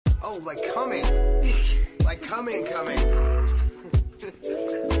Oh, like coming. Like coming.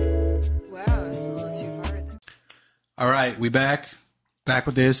 Wow, it's a little too far. All right, we back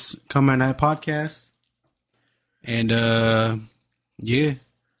with this Come On Night podcast, and yeah,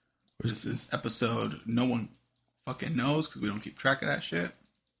 This is episode no one fucking knows because we don't keep track of that shit.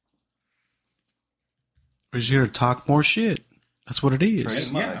 we're just here to talk more shit. That's what it is.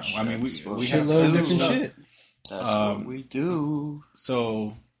 Pretty Yeah, much. I mean, we That's have Shitload of some different stuff. shit. That's what we do.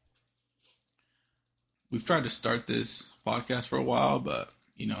 So we've tried to start this podcast for a while, but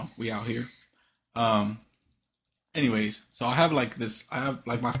you know, we out here. Anyways, so I have like this. I have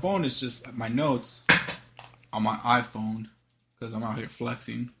like my phone is just my notes on my iPhone because I'm out here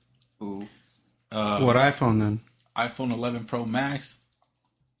flexing. Ooh. What iPhone then? iPhone 11 Pro Max.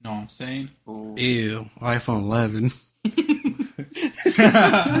 Know what I'm saying? Ooh. Ew, iPhone 11.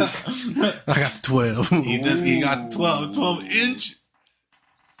 I got the 12. He got the 12 inch.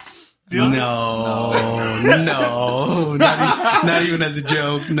 No, not even as a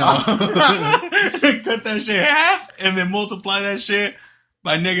joke. No. Cut that shit in half and then multiply that shit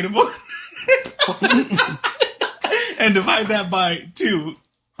by -1 and divide that by 2.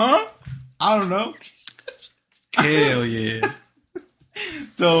 Huh? I don't know. Hell yeah.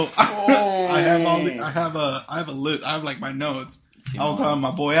 So I have a list. I have like my notes. I was telling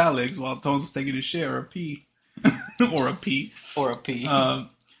my boy Alex while Tones was taking a shit or a pee or a pee. Or a P. I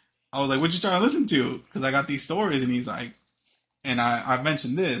was like, "What you trying to listen to?" Because I got these stories, and he's like, and I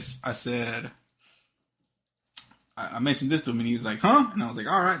mentioned this. I said, I mentioned this to him, and he was like, "Huh?" And I was like,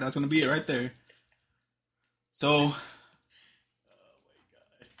 "All right, that's gonna be it right there." So,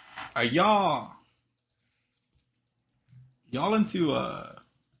 are y'all into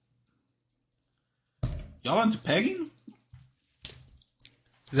pegging?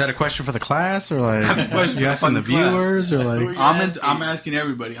 Is that a question for the class or like That's a question you for asking the the class. viewers or like? I'm asking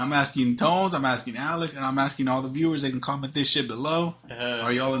everybody. I'm asking Tones. I'm asking Alex, and I'm asking all the viewers. They can comment this shit below.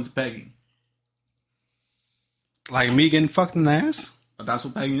 Are y'all into pegging? Like me getting fucked in the ass But that's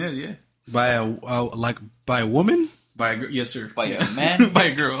what pegging is, yeah. by a woman? By a girl, yes sir. By a man? By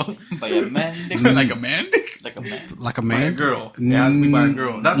a girl. By a man. dick? Like a man. Like a man. Like a By man? a girl. It has to be by a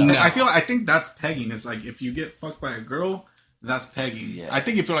girl. That's. No. I think that's pegging. It's like if you get fucked by a girl, that's pegging. Yeah. I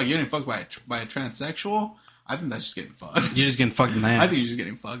think if you're like getting fucked by a transsexual, I think that's just getting fucked. You're just getting fucked in the ass. I think you're just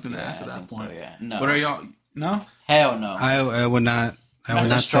getting fucked in the ass Yeah, at I that think point. So, yeah. No. But are y'all? No. Hell no. I would not. I would That's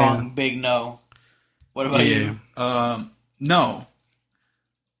not a strong, big no. What about say. you? Yeah. No.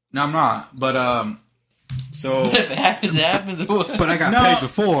 No, I'm not. But so If it happens, it happens. But I got No. paid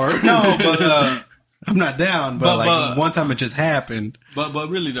before. no, but I'm not down. But, But- like one time it just happened. but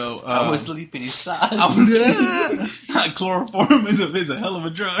really though, I was sleeping inside. chloroform is a hell of a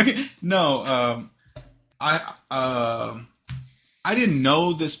drug. No, I didn't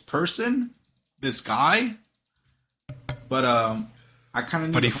know this person, this guy, but I kind of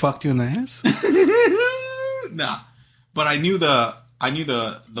knew. But he fucked you in the ass? Nah, but I knew the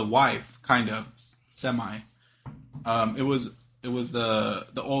wife kind of semi. It was the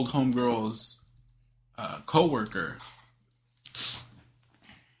old homegirl's coworker.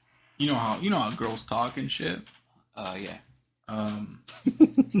 You know how girls talk and shit. Yeah.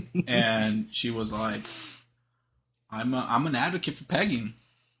 And she was like, "I'm an advocate for pegging."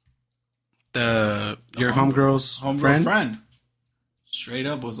 Your homegirl's Homegirl friend? friend straight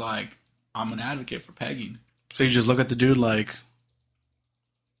up was like, "I'm an advocate for pegging." So you just look at the dude like,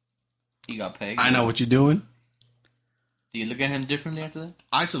 He got pegged. I know what you're doing. Do you look at him differently after that?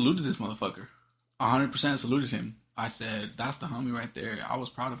 I saluted this motherfucker. 100% saluted him. I said, "That's the homie right there." I was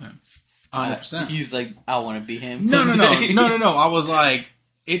proud of him. 100%. He's like, I want to be him. No. someday. I was like,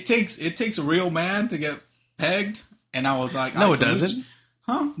 it takes a real man to get pegged, and I was like, No, I it salute doesn't. you.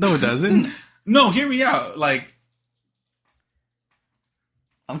 Huh? No, it doesn't. No, hear me out. Like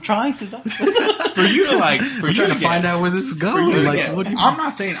I'm trying to. for you to like, for I'm you trying to get, find out where this is for going. you to Like, get- what do you? I'm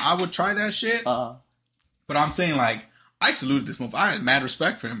not saying I would try that shit, Uh, but I'm saying like I saluted this motherfucker. I had mad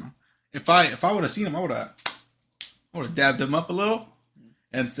respect for him. If I would have seen him, I would have dabbed him up a little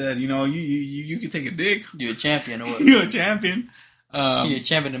and said, you can take a dick. you're a champion or what? You're a champion. You're a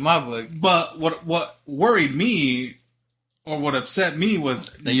champion in my book. But what worried me or what upset me was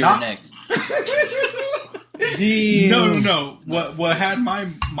That you're next. No. What had my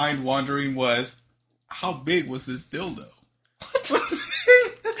mind wandering was how big was this dildo?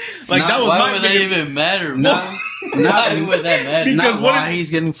 Like that was Why my would that biggest- even matter, bro? Not- Why would that matter? Because Not what why if-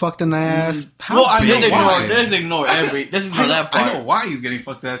 he's getting fucked in the ass. How Well, I know big why. is it? Let's ignore that part. I know why he's getting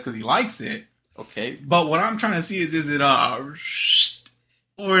fucked ass because he likes it. Okay. But what I'm trying to see is it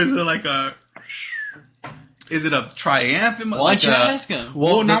or is it like a Is it a triumphant? Why don't you ask him?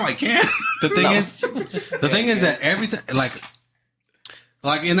 Well, now I can. The thing is that every time,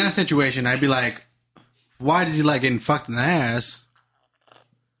 like in that situation, I'd be like, why does he like getting fucked in the ass?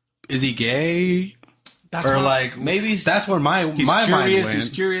 Is he gay? That's Or why- like Maybe that's where my he's mind curious. went. He's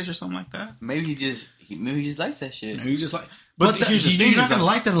curious or something like that. maybe he just likes that shit. And you just like, But here's the you're thing: not is gonna that-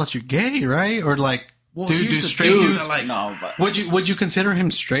 like that unless you're gay, right? Or like, Well, do here's the straight thing is dudes? that, like, No, but Would you consider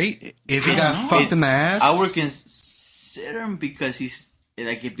him straight if he I got don't know. fucked in the ass? I would consider him because he's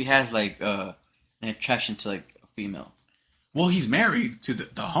like if he has like an attraction to like a female. well, he's married to the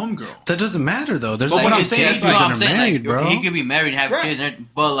homegirl. That doesn't matter though. There's But like what I'm gays saying that is, are like, I'm saying, married, like, bro. he could be married and have Right. kids,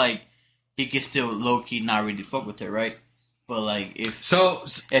 but like he could still low key not really fuck with her, right? But like if So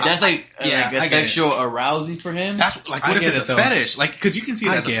that's like yeah, like I a get it. sexual arousing for him, That's like, I what if get it's it, a though. fetish? Like, because you can see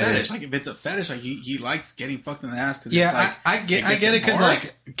it I as a get fetish. it. Like, if it's a fetish, like he likes getting fucked in the ass. Cause yeah, it's like, I get gets it because him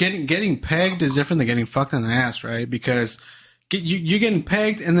like getting pegged is different than getting fucked in the ass, right? Because you're getting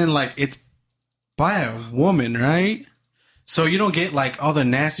pegged and then like it's by a woman, right? So you don't get like all the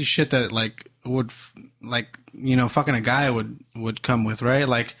nasty shit that like would like fucking a guy would come with, right?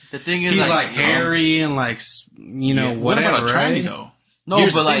 Like the thing is he's like you know, hairy and like what whatever, about a right? tranny though? No,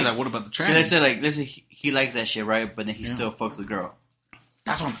 Here's but the thing, like what about the tranny? Cause let's say let's say he likes that shit, right? But then he still fucks the girl.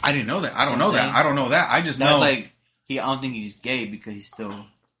 That's what I didn't know that. I don't That's know what I'm that. saying. I don't know that. I just That's know. like I don't think he's gay because he's still.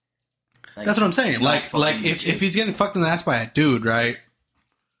 Like, That's what I'm saying. not Like fucking if shit. he's getting fucked in the ass by a dude, right?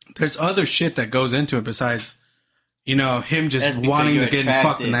 There's other shit that goes into it besides, him just That's because wanting you're to get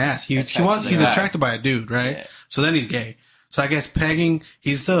fucked in the ass. He's attracted to the guy. attracted by a dude, right? Yeah. So then he's gay. So I guess pegging,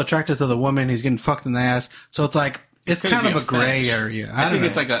 he's still attracted to the woman. He's getting fucked in the ass. So it's like it's could kind be of a a gray fetish. area. I don't think know.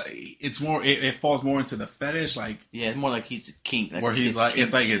 it's like it's more. It falls more into the fetish, like Yeah, it's more like he's a kink. Like where he's like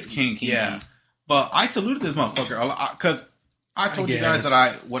it's like his kink. Yeah. But I saluted this motherfucker a lot because I told you guys guess.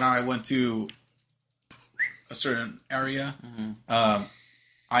 that when I went to a certain area,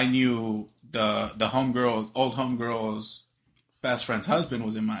 I knew the old homegirl's best friend's husband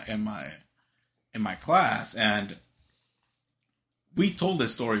was in my class, and we told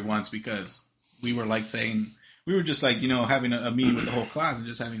this story once because we were like saying we were just like having a meeting with the whole class and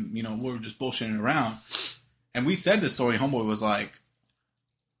just having we were just bullshitting around, and we said this story. Homeboy was like.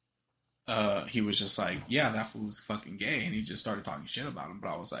 He was just like, yeah, that fool's fucking gay, and he just started talking shit about him. But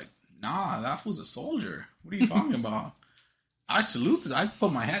I was like, nah, that fool's a soldier. What are you talking about? I salute this. I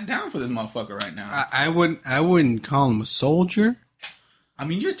put my hat down for this motherfucker right now. I wouldn't call him a soldier. I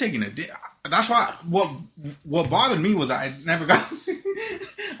mean, you're taking a dick. That's why. What bothered me was I never got.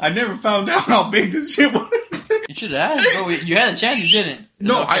 I never found out how big this shit was. You should have asked, bro. You had a chance, you didn't. It's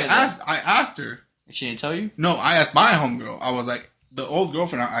No, okay, I asked her. She didn't tell you. No, I asked my homegirl. I was like, the old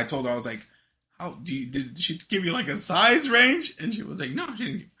girlfriend. I told her I was like, how did she give you like a size range? And she was like, no, she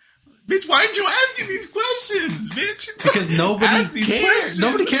didn't. Bitch, why aren't you asking these questions, bitch? Because nobody Ask these cares. questions.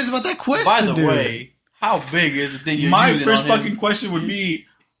 Nobody cares about that question. By the dude. way, how big is the thing you're My using first on him? fucking question would be,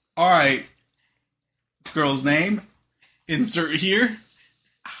 all right, girl's name, insert here.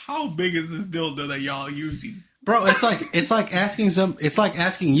 How big is this dildo that y'all using? bro, it's like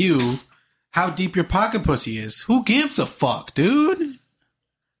asking you how deep your pocket pussy is. Who gives a fuck, dude?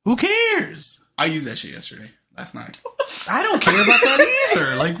 Who cares? I used that shit yesterday, last night. I don't care about that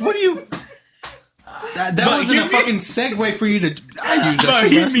either. Like, what do you? That But wasn't hear a me- fucking segue for you to. I used that But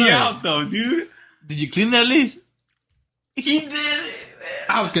shit hear last me night. out though, dude. Did you clean that at least? He did it.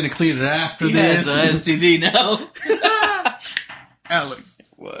 I was gonna clean it after He this. has a STD now. Alex,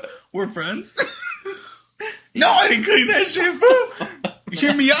 What? we're friends. No, I didn't clean that shit, bro.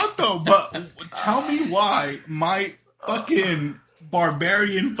 Hear me out though, but tell me why my fucking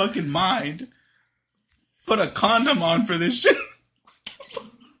barbarian fucking mind put a condom on for this shit.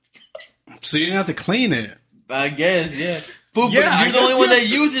 So you didn't have to clean it. I guess, yeah. But Yeah, I you're the only guess, one yeah. that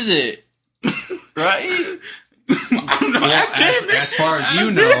uses it. Right? I don't know. Ask him, nigga. as far as Ask you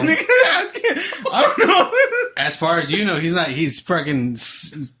him, know. nigga. Ask him. I don't know. As far as you know, he's not. He's fucking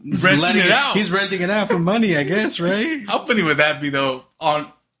Renting it out. He's renting it out for money, I guess, right? How funny would that be though? On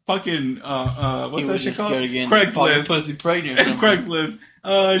fucking what's He that was shit just called? scared again. Fucking Craigslist. pussy pregnant or something.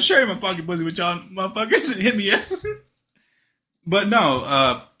 Craigslist. Share my pocket pussy with y'all motherfuckers. Hit me up. But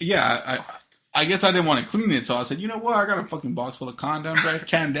no, yeah, I guess I didn't want to clean it, so I said, you know what? I got a fucking box full of condoms, right?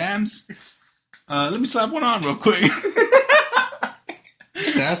 Candams. Let me slap one on real quick.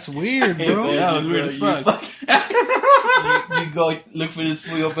 That's weird, bro. Yeah, it was weird as fuck. You go look for this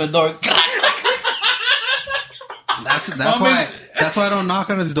fool, you open the door. That's Mom why. is- That's why I don't knock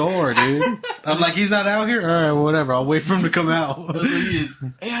on his door, dude. I'm like, he's not out here. All right, whatever. I'll wait for him to come out. That's what he is.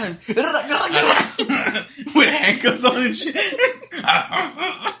 With handcuffs on and shit.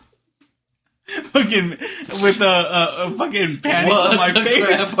 fucking with a fucking panties on my What the face.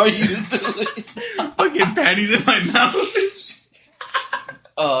 crap are you doing? Fucking panties in my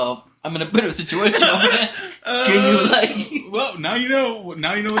mouth. I'm in a bit of a situation, man. Can you like? Well, now you know.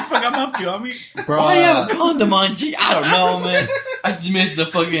 Now you know what the fuck I'm up to. I mean, Bro, Why do you have a condom on? G? I don't know, man. I just missed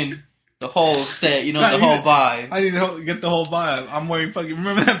the whole set. You know, Nah, the you- whole vibe. I need to get the whole vibe. I'm wearing fucking.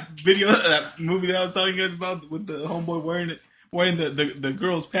 Remember that video, that movie that I was telling you guys about with the homeboy wearing the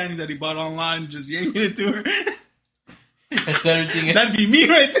girl's panties that he bought online, just yanking it to her. That's everything. That'd be me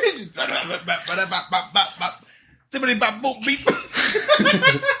right there. Just Sippity bop boop beep.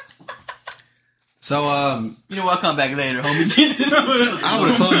 so You know what? I'll come back later, homie. I would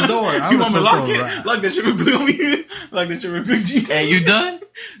have closed the door. You want me to lock it? Lock that shit real quick, homie. Lock that shit real quick, G. Hey, you done?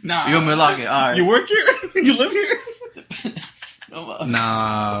 Nah. You want me to lock it? All right. You work here? You live here?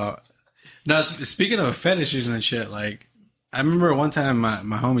 No. Speaking of fetishes and shit, like I remember one time my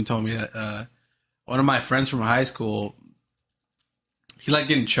homie told me that one of my friends from high school, he liked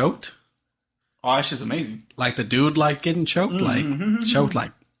getting choked. Oh, that shit's amazing. Like the dude liked getting choked, like choked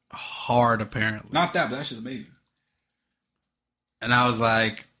like hard apparently. Not that, but that shit's amazing. And I was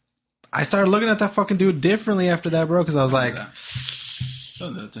like, I started looking at that fucking dude differently after that, bro, because I was like,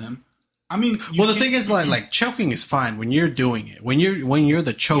 Don't do that to him. I mean, well, the thing is, like choking is fine when you're doing it. When you're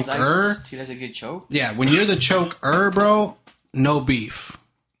the choker, He likes a good choke. yeah, when you're the choker, bro, no beef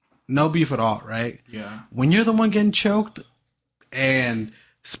at all, right? Yeah. When you're the one getting choked, and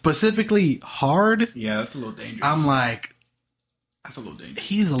specifically hard, Yeah, that's a little dangerous. I'm like, That's a little dangerous.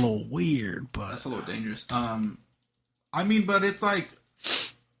 he's a little weird, but That's a little dangerous. I mean, but it's like,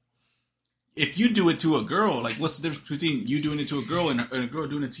 if you do it to a girl, like, what's the difference between you doing it to a girl and a girl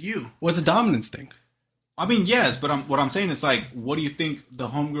doing it to you? what's a dominance thing? I mean, yes, but what I'm saying is like, what do you think the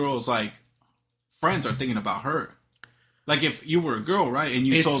homegirl's like friends are thinking about her? Like, if you were a girl, right, and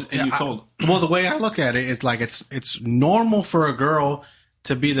you told, Well, the way I look at it is like it's normal for a girl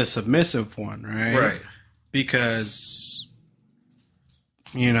to be the submissive one, right? Because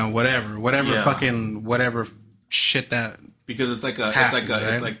whatever Yeah. fucking whatever shit that because it's like Happens, right?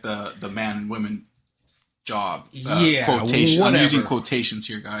 it's like the man and women job. Yeah, quotation. I'm whatever. using quotations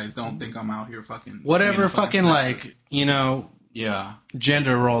here, guys. Don't think I'm out here fucking whatever being a fucking sexist. like yeah.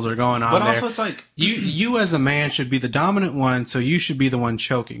 gender roles are going on But there. also, it's like you as a man should be the dominant one, so you should be the one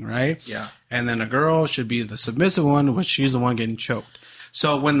choking, right? yeah. And then a girl should be the submissive one, which she's the one getting choked.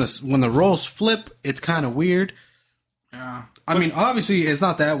 So when the roles flip, it's kind of weird. Yeah. I mean, obviously, it's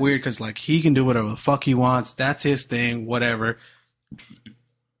not that weird because like he can do whatever the fuck he wants. That's his thing. Whatever.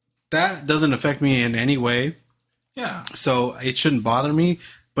 That doesn't affect me in any way, Yeah. so it shouldn't bother me.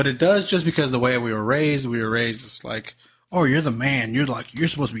 But it does just because the way we were raised. We were raised it's like, oh, you're the man. You're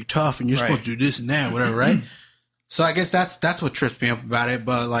supposed to be tough and you're Right. supposed to do this and that, whatever, right? So I guess that's what trips me up about it.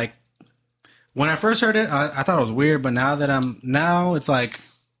 But like when I first heard it, I thought it was weird. But now it's like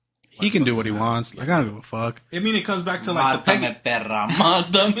he can do what he wants. Like I don't give a fuck. I mean, it comes back to like the Mátame, pegging. perra,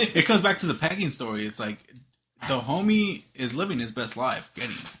 mátame. It comes back to the pegging story. It's like the homie is living his best life,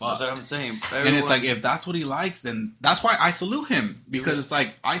 getting fucked. That's what I'm saying. And it's like, if that's what he likes, then that's why I salute him, because it's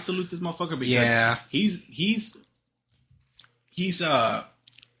like I salute this motherfucker because Yeah. he's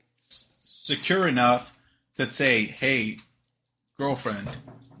secure enough to say, hey, girlfriend,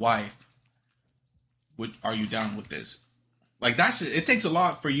 wife, are you down with this? Like it takes a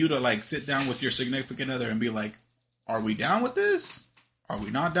lot for you to like sit down with your significant other and be like, are we down with this? Are we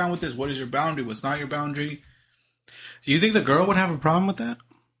not down with this? What is your boundary? What's not your boundary? Do you think the girl would have a problem with that?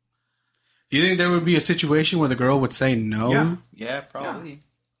 Do you think there would be a situation where the girl would say no? Yeah. Yeah, probably.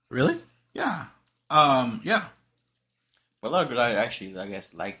 Really? Yeah. Yeah. But a lot of girls actually, I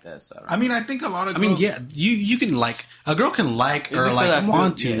guess, like that. So I mean, I think a lot of I girls... mean, yeah, you can like a girl can like It's or because like I feel-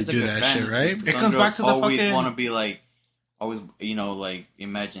 want to it's do like a that shit, fantasy. right? It Some comes back girls to the always fucking- want to be like, always, like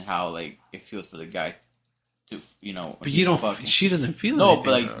imagine how like it feels for the guy to, when But he's you don't. fucking. She doesn't feel No, anything,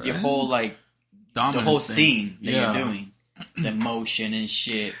 but like though, your right? whole like the dominance whole thing. scene that Yeah. you're doing, the motion and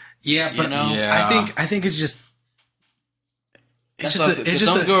shit. Yeah, but Yeah. I think it's just. It's That's just. like, It's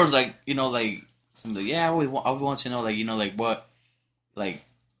some just. girls like yeah, I always want to know like what like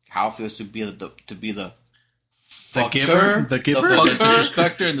how it feels to be the The fucker, giver? The giver? the The fucker,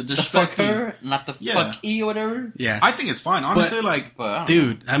 disrespecter and the the disrespecting. fucker, not the Yeah. fucky or whatever. Yeah, I think it's fine. Honestly, like, But I don't know.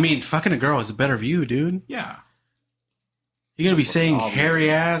 dude. I mean, fucking a girl is a better view, dude. yeah. You're gonna be saying obvious.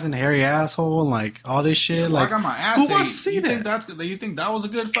 hairy ass and hairy asshole and like all this shit. Like, Like, I got my ass. who ate. wants to see you that? You think that was a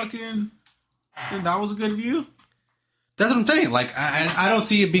good fucking? Think that was a good view? that's what I'm saying. Like, I don't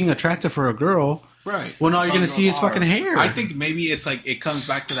see it being attractive for a girl Right. when all you're Some gonna see is girls fucking are. hair. I think maybe it's like it comes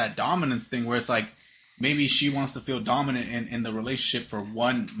back to that dominance thing where it's like maybe she wants to feel dominant in the relationship for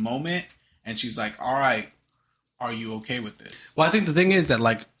one moment, and she's like, all right, are you okay with this? Well, I think the thing is that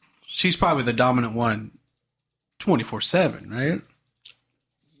like she's probably the dominant one, 24/7, right?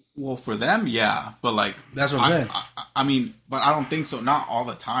 Well, for them, yeah, but like That's what I'm saying. I mean, but I don't think so. Not all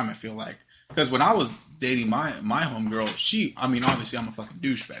the time. I feel like because when I was dating my homegirl, I mean, obviously I'm a fucking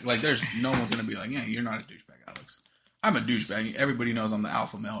douchebag. Like, there's no one's gonna be like, yeah, you're not a douchebag, Alex. I'm a douchebag. Everybody knows I'm the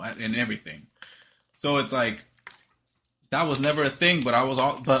alpha male and everything. So it's like that was never a thing. But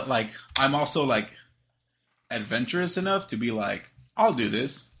I'm also like adventurous enough to be like, I'll do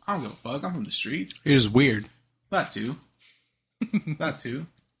this. I don't give a fuck. I'm from the streets. You're just weird. That too. That too.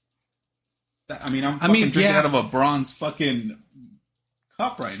 I'm drinking out of a bronze fucking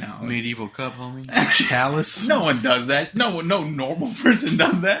cup right now. Medieval cup, homie. Chalice. No one does that. No normal person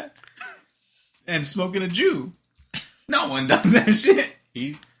does that. And smoking a Jew. No one does that shit.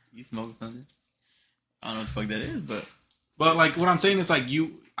 He smoked something. I don't know what the fuck that is, but like what I'm saying is like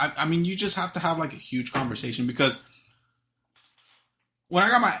you just have to have like a huge conversation because when I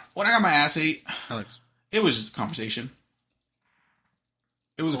got my ass ate, Alex. it was just a conversation.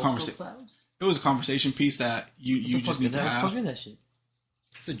 It was a conversation. It was a conversation piece that you just need to have. What the fuck is that shit?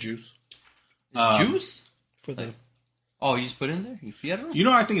 It's a juice. Juice? For the Oh, you just put it in there? You feed it? You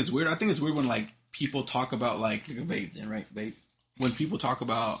know, I think it's weird. I think it's weird when like people talk about like Like a vape, then, right? Vape. when people talk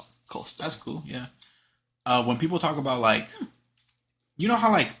about Costa. that's cool, yeah. When people talk about like, you know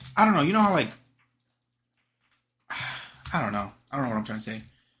how like I don't know, you know how like I don't know what I'm trying to say.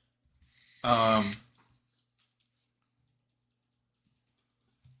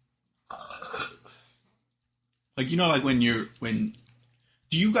 Like you know, like when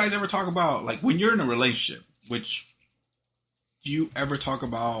do you guys ever talk about like when you're in a relationship? Which do you ever talk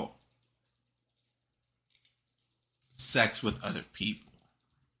about sex with other people?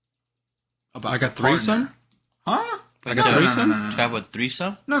 About Like a your partner? threesome? Huh? Like a threesome? No. To have a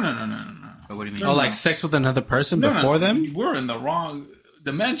threesome? No. Or what do you mean? Oh, like sex with another person No, before no, them? We're in the wrong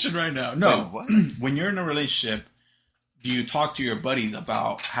dimension right now. No. Wait, what? When you're in a relationship, do you talk to your buddies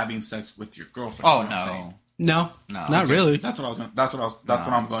about having sex with your girlfriend? Oh, You know what I'm saying? No. No. Not really. That's what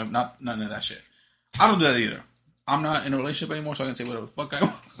I'm going. Not none of that shit. I don't do that either. I'm not in a relationship anymore, so I can say whatever the fuck I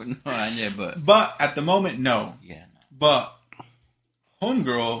want. No, yeah, but But at the moment, no. yeah, no. But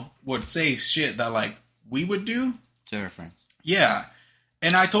homegirl would say shit that like we would do. To her friends. Yeah.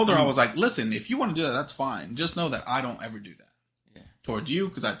 And I told her, I was like, listen, if you want to do that, that's fine. Just know that I don't ever do that. Yeah. Towards you,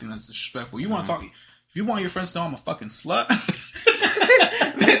 because I think that's disrespectful. You want to talk, if you want your friends to know I'm a fucking slut,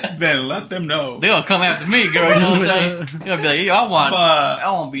 then let them know. They gonna come after me, girl. You know what I'm saying? They're gonna be like, yo, I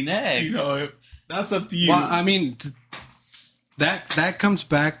want to be next. You know, that's up to you. Well, I mean, that comes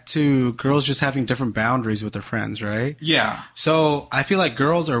back to girls just having different boundaries with their friends, right? Yeah. So I feel like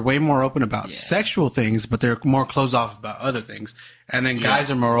girls are way more open about sexual things, but they're more closed off about other things. And then guys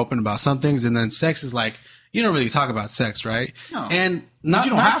are more open about some things, and then sex is like you don't really talk about sex, right? No. And you not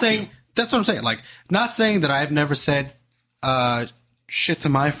don't have saying to. that's what I'm saying. Like not saying that I've never said shit to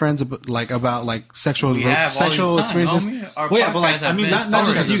my friends about sexual We have all sexual these time, experiences. homie. Our Well, yeah, but like podcasts have I mean, been not just with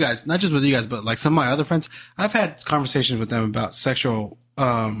stories. you guys, not just with you guys, but like some of my other friends. I've had conversations with them about sexual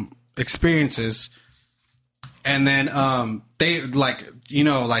experiences, and then they like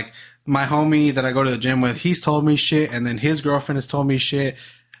like my homie that I go to the gym with. He's told me shit, and then his girlfriend has told me shit,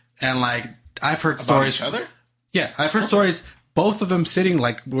 and like I've heard About stories. each other? Yeah, I've heard stories. Both of them sitting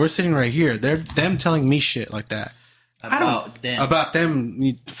like we're sitting right here. They're them telling me shit like that. About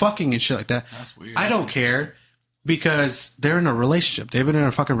them fucking and shit like that. That's weird. I don't care because they're in a relationship. They've been in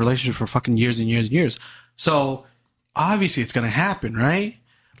a fucking relationship for fucking years and years and years. So obviously it's gonna happen, right?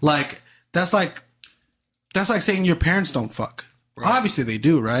 Like that's like saying your parents don't fuck. Right. Obviously they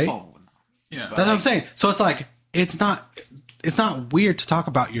do, right? Oh, Yeah. That's what I'm saying. So it's like it's not weird to talk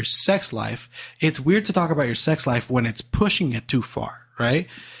about your sex life. It's weird to talk about your sex life when it's pushing it too far, right?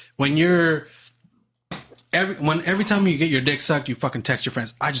 When you're every time you get your dick sucked, you fucking text your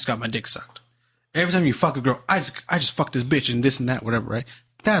friends, I just got my dick sucked. Every time you fuck a girl, I just fucked this bitch and this and that, whatever, right?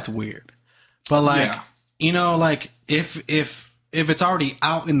 That's weird. But like, like if it's already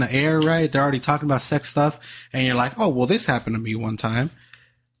out in the air, right? They're already talking about sex stuff and you're like, oh, well, this happened to me one time.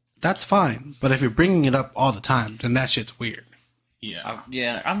 That's fine. But if you're bringing it up all the time, then that shit's weird. Yeah.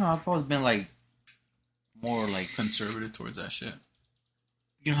 I don't know. I've always been like more like Conservative towards that shit.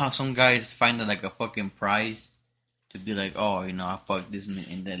 you know how some guys find it like a fucking prize to be like, oh, I fucked this man,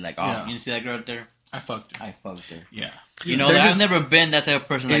 and then like, oh, Yeah. you see that girl out there? I fucked her. I fucked her. Yeah. You know, They're I've just- never been that type of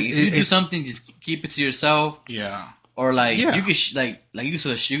person. Like, if you do something, just keep it to yourself, Yeah. or like Yeah. you could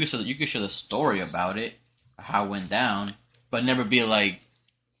you could share the story about it, how it went down, but never be like,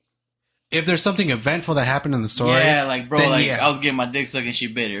 if there's something eventful that happened in the story, Yeah, like bro, then like yeah. I was getting my dick sucked and she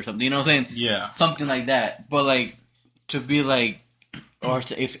bit it or something. You know what I'm saying? Yeah. Something like that. But like to be like, or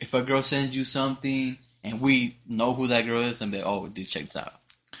to, if a girl sends you something and we know who that girl is and be like, oh, dude, check this out.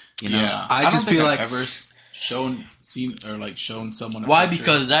 You know? Yeah. I don't just think feel I've like- ever seen or like shown someone. a Why? picture.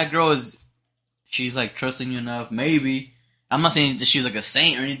 Because that girl she's like trusting you enough. Maybe I'm not saying that she's like a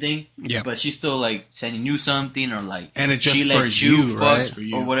saint or anything. Yeah. But she's still like sending you something or like And it's just she for let you, fuck right? For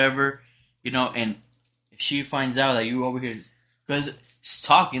you. or whatever. You know, and if she finds out that you over here, because it's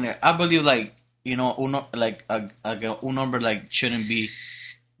talking. Like, I believe like you know, un number like shouldn't be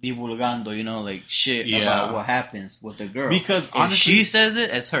divulgando. You know, like shit Yeah. about what happens with the girl. Because if honestly- she says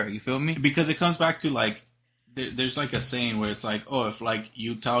it, it's her. You feel me? because it comes back to like there's like a saying where it's like, oh, if like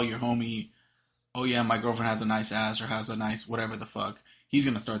you tell your homie, oh yeah, my girlfriend has a nice ass or has a nice whatever the fuck, he's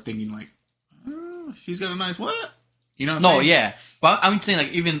gonna start thinking like, she's got a nice what? You know? What I'm No, saying? yeah, but I'm saying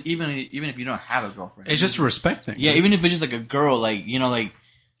like even if you don't have a girlfriend, It's just a respect thing. yeah, even if it's just like a girl, like you know, like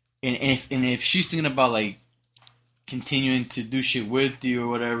and if she's thinking about like continuing to do shit with you or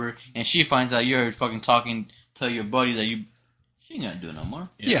whatever, and she finds out you're fucking talking to your buddies that she ain't gonna do it no more.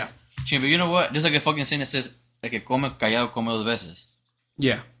 Yeah. She gonna be, you know what? Just like a fucking saying that says like que come callado come dos veces.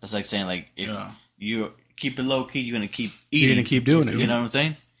 Yeah. That's like saying like if Yeah. you keep it low key, you're gonna keep eating. You're gonna keep doing it. You know what I'm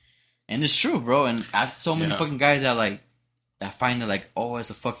saying? And it's true, bro. And I've so many Yeah. fucking guys that find it like, oh, it's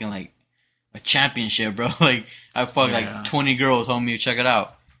a fucking like a championship, bro. Like I fuck Yeah. like 20 girls, homie. Check it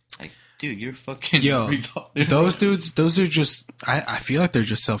out. Like, dude, you're fucking Yo, retarded. those are just, I feel like they're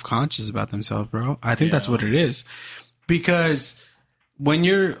just self-conscious about themselves, bro. I think that's Yeah. what it is. Because when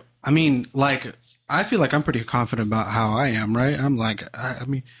you're, I mean, like, I feel like I'm pretty confident about how I am, right? I'm like, I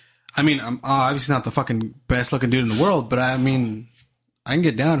mean, I'm obviously not the fucking best looking dude in the world, but I mean, I can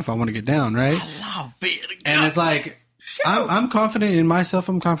get down if I want to get down, right? And it's like, I'm confident in myself.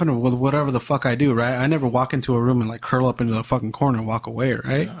 I'm confident with whatever the fuck I do, right? I never walk into a room and like curl up into a fucking corner and walk away,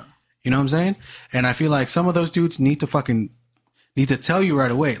 right? Yeah. You know what I'm saying? And I feel like some of those dudes need to tell you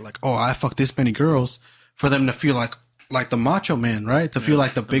right away, like, oh, I fucked this many girls, for them to feel like the macho man, right? To feel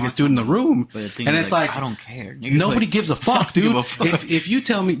like the biggest dude in the room. But the thing And is, it's like, I don't care. Niggas nobody like, gives a fuck, I don't dude. give a fuck. If you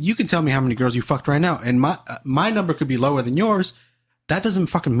tell me, you can tell me how many girls you fucked right now, and my number could be lower than yours. That doesn't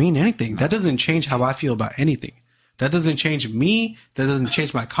fucking mean anything. That doesn't change how I feel about anything. That doesn't change me. That doesn't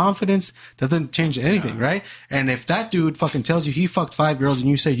change my confidence. That doesn't change anything, right? And if that dude fucking tells you he fucked 5 girls and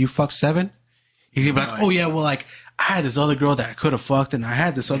you say you fucked 7, he's gonna be like, oh yeah, well, like, I had this other girl that I could have fucked, and I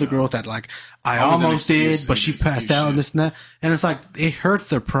had this other girl that like I Always an almost excuse, did, but she excuse passed out shit. and this and that. And it's like it hurts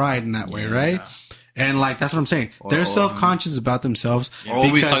their pride in that way, right? And like that's what I'm saying. They're self-conscious about themselves Or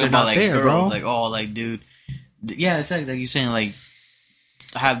always because talking they're about not like there, girls, bro. like oh, like dude, yeah, it's like you're saying, like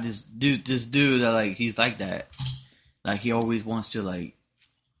I have this dude that like he's like that, like he always wants to like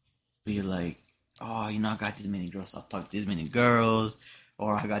be like, oh, you know, I got this many girls, I've talked to this many girls,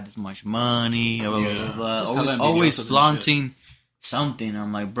 or I got this much money, blah, blah, Yeah. blah, Just blah. hella Always envidiosos and flaunting something.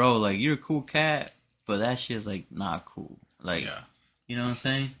 I'm like, bro, like you're a cool cat, but that shit's like not cool. Like, Yeah. you know what I'm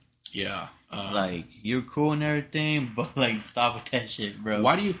saying? Yeah. Like you're cool and everything, but like stop with that shit, bro.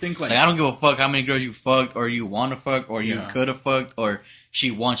 Why do you think Like I don't give a fuck how many girls you fucked, or you want to fuck, or you Yeah. could have fucked, or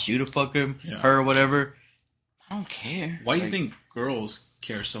she wants you to fuck her, Yeah. her or whatever. I don't care. Why do you Like, think girls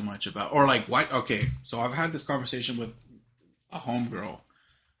care so much about, or like, why? Okay, so I've had this conversation with a homegirl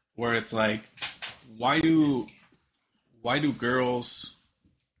where it's like, why do girls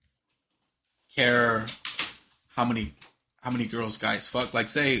care how many girls guys fuck? Like,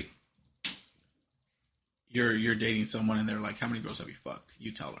 say you're dating someone and they're like, how many girls have you fucked?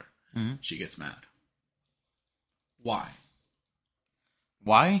 You tell her, Mhm. she gets mad. Why?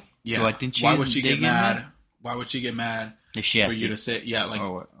 Why? Yeah. Do I think Why she's would she get digging mad? her? Why would she get mad If she for asked you you, to say, yeah, like,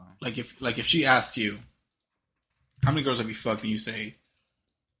 or what? like if she asked you, how many girls have you fucked, and you say,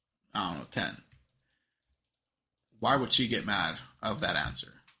 I don't know, 10. Why would she get mad of that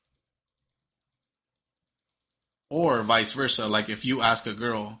answer? Or vice versa, like if you ask a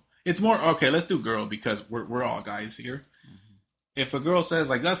girl, it's more okay. Let's do girl because we're all guys here. If a girl says,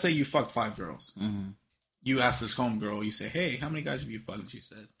 like, let's say you fucked 5 girls, Mm-hmm. you ask this homegirl, you say, hey, how many guys have you fucked? And she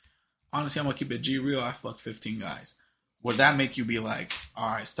says, honestly, I'm gonna keep it G real. I fucked 15 guys. Would that make you be like, all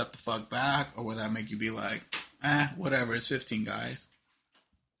right, step the fuck back? Or would that make you be like, whatever, it's 15 guys?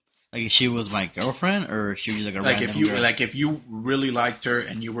 Like if she was my girlfriend, or she was like a Like random if you girl? like if you really liked her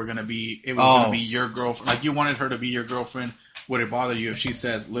and you were gonna be, it was Oh. gonna be your girlfriend. Like you wanted her to be your girlfriend. Would it bother you if she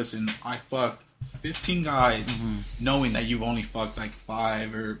says, listen, I fucked 15 guys, knowing that you've only fucked like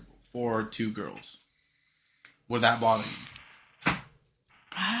 5 or 4 or 2 girls? Would that bother you?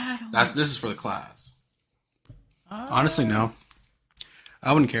 I don't. This is for the class. Honestly, no.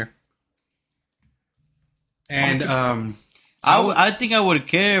 I wouldn't care. And I think I would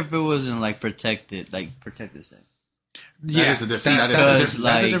care if it wasn't like protected sex. yeah, is a different- that is a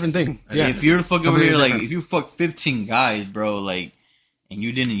that's a different thing. Yeah, If you're fucking over Completely here, like, different. if you fuck 15 guys, bro, like, and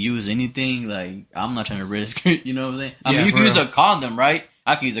you didn't use anything, like, I'm not trying to risk it, you know what I'm saying? I Yeah, mean, you can for use real. a condom, right?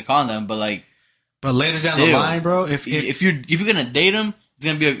 I can use a condom, but, like, but later down the still, line, bro, if if you're gonna date him, it's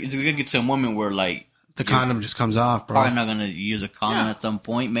gonna get to a moment where, like, the condom just comes off, bro. probably not gonna use a condom at some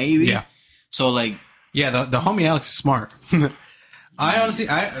point, maybe. Yeah. So, like, Yeah, the homie Alex is smart. I honestly,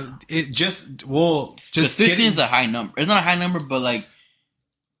 just 15 is a high number. It's not a high number, but, like,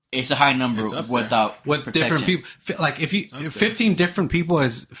 it's a high number It's up there. without with protection. different people. Like if you 15 different people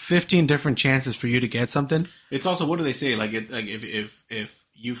is 15 different chances for you to get something. It's also, what do they say? Like, if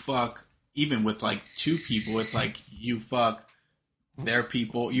you fuck even with like two people, it's like you fuck their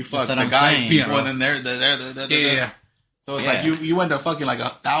people, you fuck That's what the I'm guys' saying, people, bro. and then they're So it's like Yeah. you end up fucking like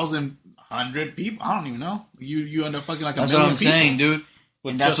 1,100 people. I don't even know. You end up fucking like That's a what million I'm saying, people dude.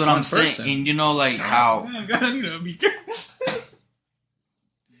 with And that's just what I'm one saying. person. And you know, like, how Man, God, you know, be careful.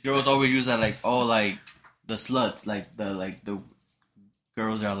 girls always use that, like, oh, like, the sluts, like the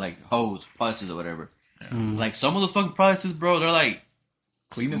girls are like hoes, prostitutes or whatever. Like, some of those fucking prostitutes, bro, they're like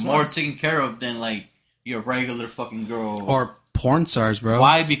Clean as more more. taken care of than like your regular fucking girl. Or porn stars, bro.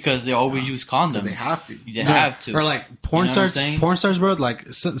 why? Because they always use condoms. They have to. They have to. Or like porn You know what I'm stars, saying? porn stars, bro. Like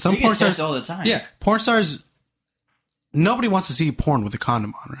some They get porn tested stars all the time. Yeah, porn stars. Nobody wants to see porn with a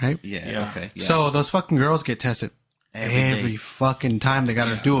condom on, right? Yeah. Yeah. Okay. Yeah. So those fucking girls get tested every day. fucking time. They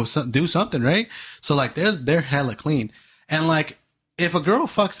gotta do something, right? So like they're hella clean. And like if a girl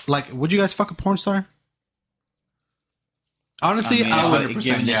fucks, like, would you guys fuck a porn star? Honestly, mean, I would. 100%,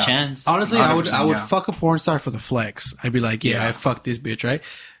 give it a yeah. chance. Honestly, I would 100%, yeah. fuck a porn star for the flex. I'd be like, yeah, Yeah. I fucked this bitch, right?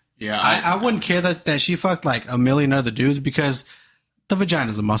 Yeah, I wouldn't care that she fucked like a million other dudes because the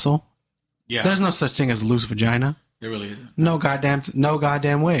vagina's a muscle. yeah. There's no such thing as a loose vagina. It really isn't. No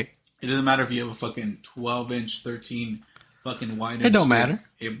goddamn way. It doesn't matter if you have a fucking 12-inch, 13 fucking wide. It don't matter.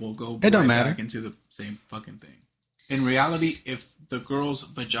 It will go. It don't right matter. back into the same fucking thing. In reality, if the girl's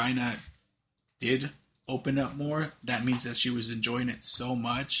vagina did open up more, that means that she was enjoying it so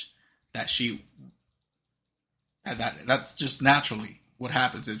much that that's just naturally what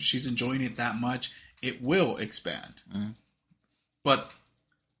happens. If she's enjoying it that much, it will expand. But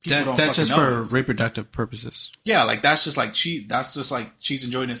people don't That's fucking just for notice. reproductive purposes. Yeah, like that's just like she's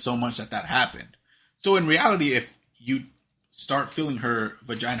enjoying it so much that happened. So in reality, if you start feeling her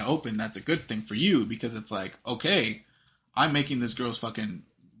vagina open, that's a good thing for you because it's like, okay, I'm making this girl's fucking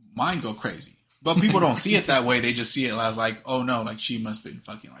mind go crazy. But people don't see it that way. They just see it as like, oh no, like she must have been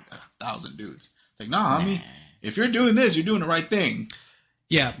fucking like 1,000 dudes. It's like, nah, I mean, if you're doing this, you're doing the right thing.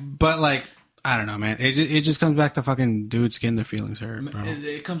 Yeah, but like I don't know, man. It just comes back to fucking dudes getting their feelings hurt, bro.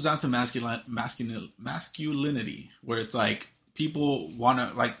 It comes down to masculinity, where it's like people want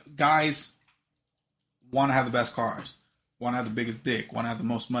to, like, guys want to have the best cars, want to have the biggest dick, want to have the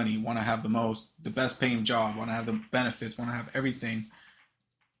most money, want to have the best paying job, want to have the benefits, want to have everything.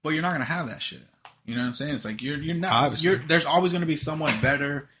 But you're not gonna have that shit. You know what I'm saying? It's like you're not. Obviously. There's always gonna be someone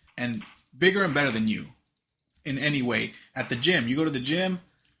better and bigger and better than you, in any way. At the gym, you go to the gym.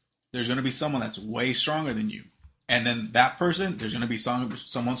 There's going to be someone that's way stronger than you. And then that person, there's going to be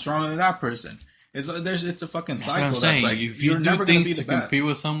someone stronger than that person. It's a fucking That's what cycle. I'm That's saying. like, If you're you do never going to be things the to best. compete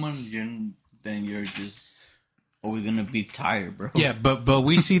with someone, then you're just always gonna be tired, bro. Yeah, but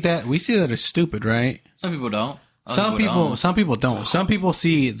we see that as stupid, right? Some people don't. Some people don't. Some people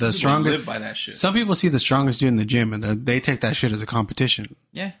see the People strongest. live by that shit. Some people see the strongest dude in the gym and they take that shit as a competition,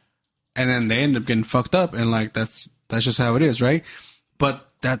 Yeah. and then they end up getting fucked up. And like that's just how it is, right? But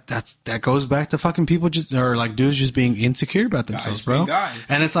that goes back to fucking people dudes just being insecure about themselves, bro. being guys.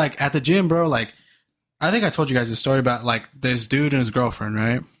 And it's like at the gym, bro. Like I think I told you guys a story about like this dude and his girlfriend,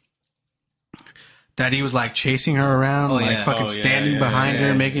 right? That he was like chasing her around, Oh, like yeah. fucking Oh, yeah, standing yeah, behind yeah,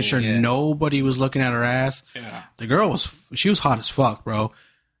 her, making yeah, sure yeah. nobody was looking at her ass. Yeah. The girl she was hot as fuck, bro.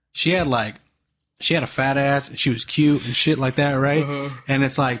 She had a fat ass and she was cute and shit like that, right? And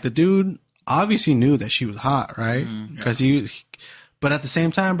it's like the dude obviously knew that she was hot, right? Because but at the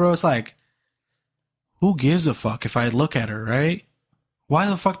same time, bro, it's like, who gives a fuck if I look at her, right? Why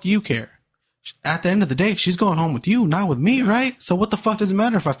the fuck do you care? At the end of the day, she's going home with you, not with me, right? So what the fuck does it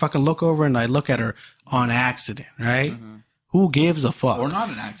matter if I fucking look over and I look at her on accident, right? Who gives a fuck? Or not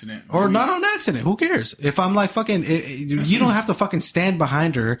an accident. Or not on accident. Who cares? If I'm like fucking, you don't have to fucking stand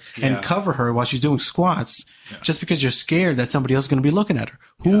behind her and Yeah. cover her while she's doing squats just because you're scared that somebody else is going to be looking at her.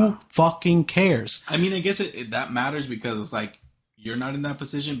 Who fucking cares? I mean, I guess that matters because it's like you're not in that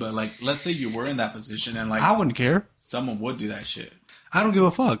position, but like, let's say you were in that position and like I wouldn't care. someone would do that shit. I don't give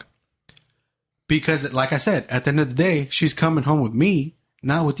a fuck. because, like I said, at the end of the day, she's coming home with me,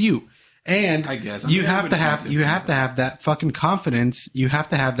 not with you. And I guess. you have to have that fucking confidence. You have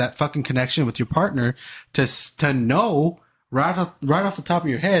to have that fucking connection with your partner to know right off the top of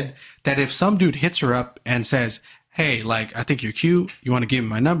your head that if some dude hits her up and says, "Hey, like, I think you're cute. You want to give me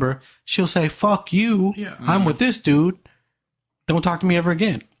my number?" She'll say, "Fuck you. Yeah. I'm with this dude. Don't talk to me ever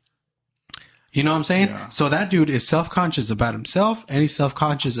again." You know what I'm saying? Yeah. So that dude is self-conscious about himself and he's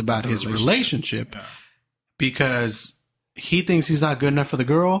self-conscious about his relationship Yeah. because he thinks he's not good enough for the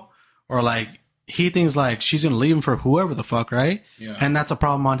girl, or like he thinks like she's going to leave him for whoever the fuck, right? Yeah. And that's a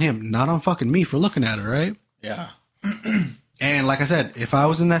problem on him, not on fucking me for looking at her, right? Yeah. And like I said, if I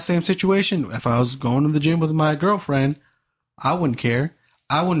was in that same situation, if I was going to the gym with my girlfriend, I wouldn't care.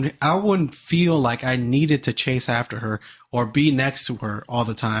 I wouldn't feel like I needed to chase after her or be next to her all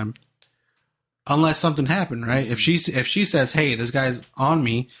the time. Unless something happened, right? If she says, "Hey, this guy's on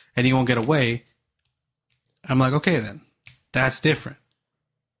me and he won't get away," I'm like, "Okay, then that's different."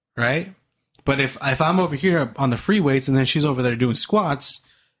 Right? But if I'm over here on the free weights and then she's over there doing squats,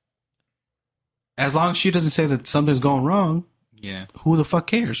 as long as she doesn't say that something's going wrong, Yeah. who the fuck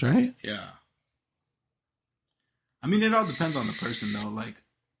cares, right? Yeah. I mean, it all depends on the person, though. Like,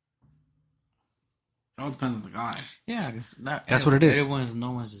 it all depends on the guy. Yeah, I guess That's what it is.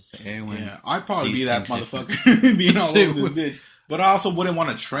 No one's just everyone. Yeah, I'd probably sees be that things different. motherfucker being all over this bitch. But I also wouldn't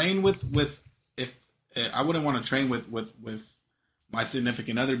want to train with if I wouldn't want to train with my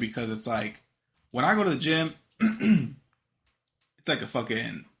significant other, because it's like when I go to the gym, it's like a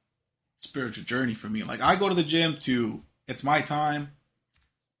fucking spiritual journey for me. Like, I go to the gym it's my time.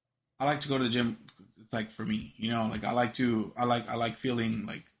 I like to go to the gym. It's like for me, you know, like I like feeling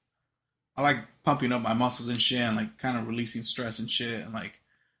like I like pumping up my muscles and shit, and like kind of releasing stress and shit, and like,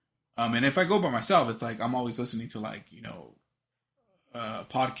 and if I go by myself, it's like I'm always listening to like, you know,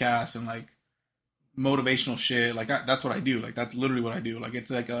 podcasts and like motivational shit. Like that's what I do. Like that's literally what I do. Like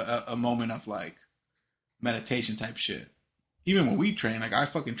it's like a moment of like meditation type shit. Even when we train, like I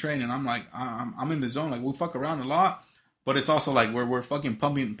fucking train and I'm like I'm in the zone. Like we fuck around a lot, but it's also like we're fucking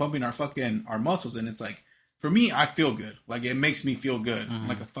pumping our muscles, and it's like, for me, I feel good. Like it makes me feel good. I'm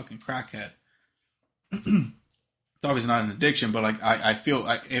like a fucking crackhead. It's obviously not an addiction, but like I feel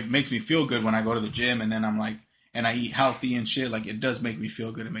it makes me feel good when I go to the gym, and then I'm like, and I eat healthy and shit. Like it does make me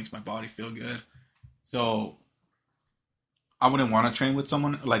feel good. It makes my body feel good. So I wouldn't want to train with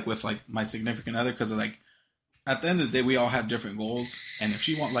someone like with like my significant other, because like at the end of the day, we all have different goals. And if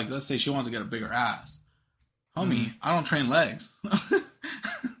she wants, like, let's say she wants to get a bigger ass, homie, I don't train legs.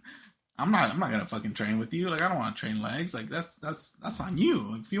 I'm not gonna fucking train with you. Like I don't want to train legs. Like that's on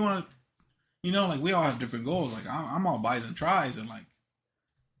you. Like if you want to, you know, like we all have different goals. Like I'm all buys and tries, and like,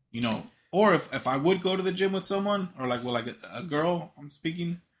 you know, or if I would go to the gym with someone, or like with like a girl, I'm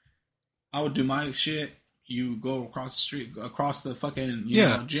speaking, I would do my shit. You go across the street, across the fucking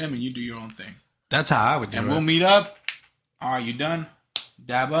gym, and you do your own thing. That's how I would do it. And we'll meet up. All right, you done?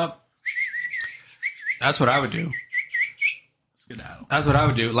 Dab up. That's what I would do. Skedaddle. That's what I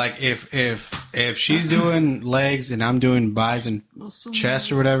would do. Like if she's doing legs and I'm doing buys and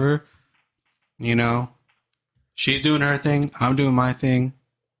chest or whatever, you know, she's doing her thing, I'm doing my thing.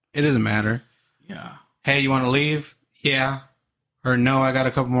 It doesn't matter. Yeah. Hey, you want to leave? Yeah. Or no, I got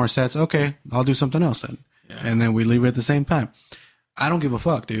a couple more sets. Okay, I'll do something else then. Yeah. And then we leave it at the same time. I don't give a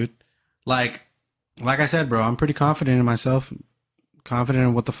fuck, dude. Like I said, bro, I'm pretty confident in myself, confident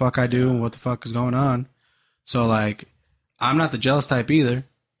in what the fuck I do and what the fuck is going on. So like, I'm not the jealous type either.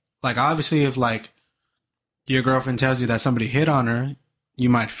 Like obviously if like your girlfriend tells you that somebody hit on her, you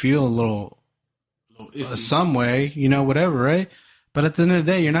might feel a little some way, you know, whatever, right? But at the end of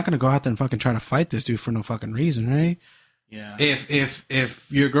the day, you're not going to go out there and fucking try to fight this dude for no fucking reason, right? Yeah.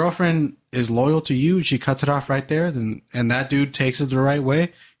 If your girlfriend is loyal to you, she cuts it off right there, then and that dude takes it the right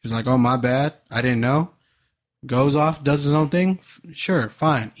way. He's like, "Oh, my bad. I didn't know." Goes off, does his own thing. Sure,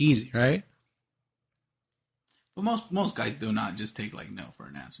 fine, easy, right? But most guys do not just take like no for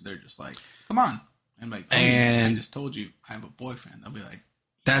an answer. They're just like, "Come on," and like, And I just told you I have a boyfriend. They'll be like,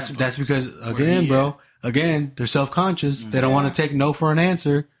 That's because Where again, he bro. Again, they're self-conscious. They don't want to take no for an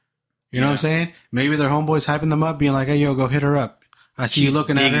answer. You know what I'm saying? Maybe their homeboy's hyping them up, being like, "Hey, yo, go hit her up. I see you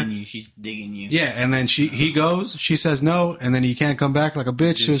looking at her." She's digging you. Yeah, and then he goes, she says no, and then he can't come back like a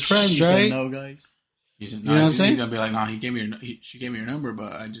bitch to his friends, she right? Said no, guys. you know what I'm saying? He's gonna be like, "Nah, she gave me your number,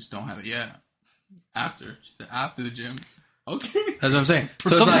 but I just don't have it yet." She said after the gym. Okay. That's what I'm saying.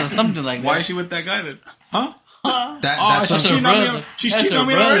 So it's like, Something like that. Why is she with that guy then? Huh? that's she's what cheating I'm, on me. She's That's cheating her on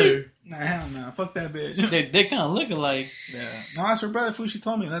me brother. already. Nah, hell no. Fuck that bitch. They kind of look alike. Yeah. No, that's her brother. Fool. She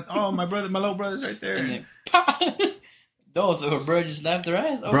told me that. Oh, my little brother's right there. And then, No, so her bro just slapped her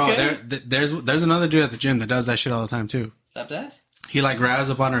ass. Okay. Bro, there's another dude at the gym that does that shit all the time too. Slapped ass? He like grabs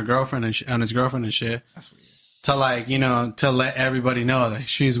up on her girlfriend and on his girlfriend and shit. That's weird. To like, you know, to let everybody know that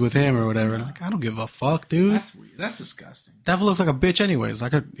she's with him or whatever. Like, I don't give a fuck, dude. That's weird. That's disgusting. That looks like a bitch anyways.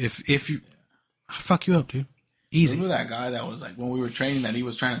 Like, if you, I'll fuck you up, dude. Easy. Remember that guy that was like, when we were training, that he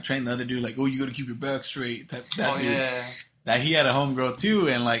was trying to train the other dude, like, oh, you gotta keep your back straight. That dude. Yeah. That he had a homegirl too,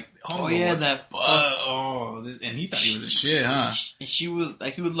 and like, homegirl was that. and he thought he was a shit, huh? And she was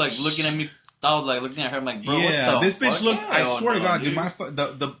like, he was like looking at me. I was like looking at her. I'm like, bro, Yeah, what the this bitch fuck? looked. I Hell swear to no, God, dude,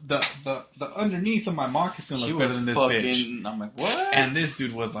 the underneath of my moccasin she looked better was than this fucking. bitch. I'm like, what? And this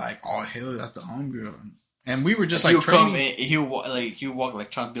dude was like, oh hell, that's the homegirl. And we were just he like would come training. in, he would walk like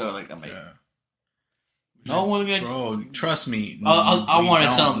trying to be like, I'm like, Yeah. no one looking at you. Bro, trust me. I we want to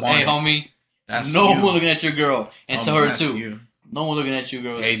don't tell him, want hey, it. homie, That's no you. one looking at your girl, and to Homie, her that's too. you. No one looking at you,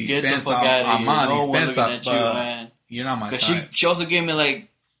 girl. Hey, Get the dispense fuck up. out of I'm here. on, No one dispense looking up, at you, man. You're not my Because type. she also gave me like,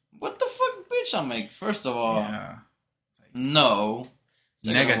 what the fuck, bitch? I'm like, first of all, Yeah. no.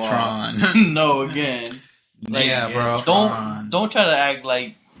 Second of all, Negatron. no again. Like, Yeah, bro. Don't try to act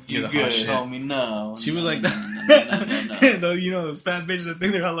like You're you the hot good, shit. homie. No. She was no, like no, that. no, no. Though, you know those fat bitches that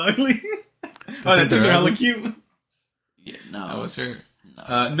think they're hella ugly. Oh, they think think they're they're hella ugly? cute. Yeah, no. That was her.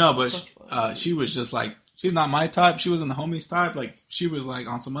 No. No, but she was just like, she's not my type. She wasn't the homie's type. Like, she was like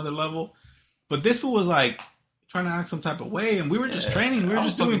on some other level. But this fool was like trying to act some type of way, and we were just training. We were I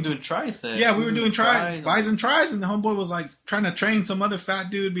just was doing fucking triceps. Yeah, we were doing tries. buys and tries, and the homeboy was like trying to train some other fat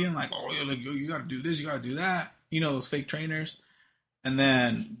dude, being like, "Oh, yeah, like, you got to do this, you got to do that." You know, those fake trainers. And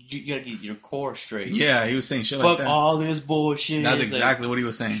then, You gotta get your core straight. yeah, he was saying shit Fuck like that. all this bullshit. That's Like, exactly what he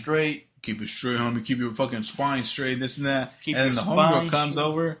was saying. straight. Keep it straight, homie. Keep your fucking spine straight. This and that. Keep and then your the homegirl spine comes straight.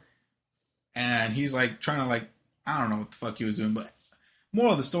 over, and he's like trying to like, I don't know what the fuck he was doing, but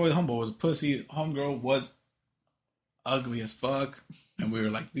moral of the story: the homeboy was a pussy. Homegirl was ugly as fuck, and we were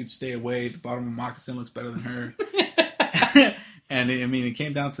like, dude, stay away. The bottom of my moccasin looks better than her. And it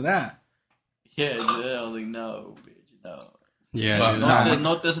came down to that. Yeah, dude, I was like, no, bitch, no. Yeah, But dude. no, Nah.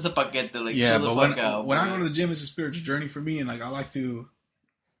 No, this is a paquete. Like, Yeah, chill but the when, fuck out. when I bro. go to the gym, it's a spiritual journey for me, and like I like to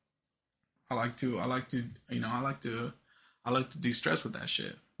de-stress with that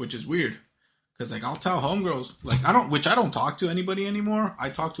shit, which is weird, because like I'll tell homegirls, like I don't talk to anybody anymore. I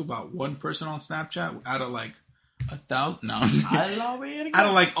talk to about one person on Snapchat out of like 1,000. No, I'm just kidding. I love it. Out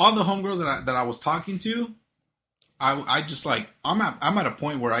of like all the homegirls that I was talking to, I just like I'm at a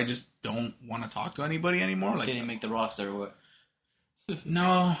point where I just don't want to talk to anybody anymore. Like, Didn't make the roster or what?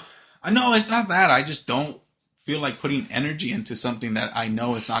 no, I know it's not that. I just don't feel like putting energy into something that I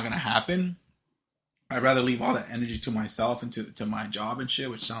know it's not gonna happen. I'd rather leave all that energy to myself and to my job and shit,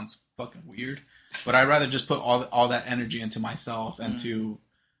 which sounds fucking weird. But I'd rather just put all that energy into myself and to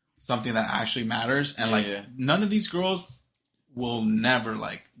something that actually matters. And none of these girls will never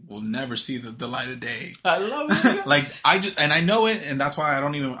see the light of day. I love it. Like I know it, and that's why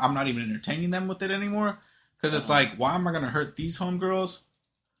I'm not even entertaining them with it anymore. Because it's like, why am I gonna hurt these homegirls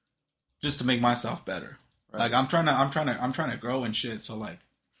just to make myself better? Right. Like I'm trying to grow and shit. So like,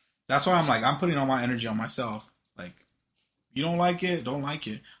 that's why I'm like, I'm putting all my energy on myself. Like, you don't like it, don't like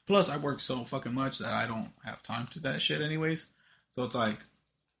it. Plus, I work so fucking much that I don't have time to that shit anyways. So it's like,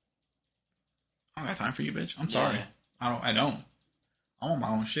 I don't got time for you, bitch. I'm sorry. Yeah. I don't. I'm on my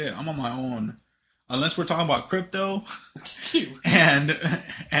own shit. I'm on my own. Unless we're talking about crypto and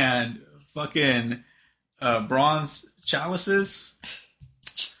fucking bronze chalices.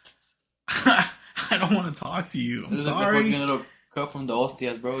 I don't want to talk to you. I'm This is like sorry. the fucking little cup from the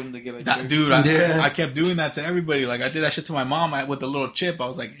hostias, bro. And they give it That, to dude, Yeah. I kept doing that to everybody. Like, I did that shit to my mom with the little chip. I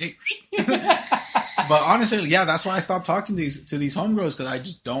was like, hey. But honestly, yeah, that's why I stopped talking to these homegirls, because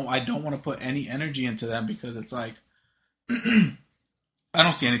I don't want to put any energy into them, because it's like, I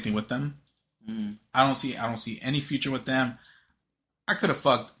don't see anything with them. I don't see any future with them. I could have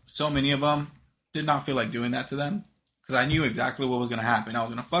fucked so many of them. Did not feel like doing that to them, because I knew exactly what was going to happen. I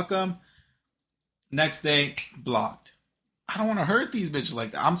was going to fuck them. Next day, blocked. I don't want to hurt these bitches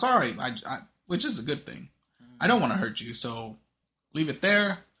like that. I'm sorry, which is a good thing. I don't want to hurt you, so leave it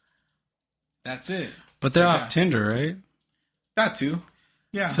there. That's it. But they're So, off yeah. Tinder, right? That too.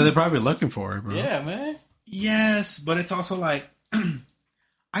 Yeah. So they're probably looking for her, bro. Yeah, man. Yes, but it's also like,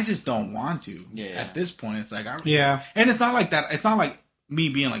 I just don't want to. Yeah. At this point, it's like, Yeah. and it's not like that. It's not like me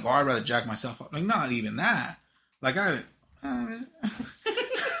being like, oh, I'd rather jack myself up. Like, not even that. Like,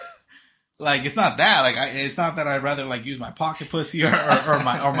 like, it's not that. Like, it's not that I'd rather like use my pocket pussy or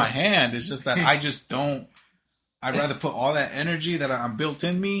my hand. It's just that I just don't. I'd rather put all that energy that I'm built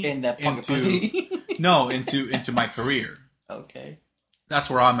in me In that pocket pussy. No, into my career. Okay. That's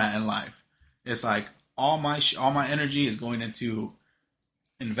where I'm at in life. It's like all my energy is going into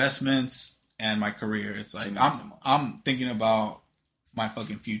investments and my career. It's like I'm thinking about my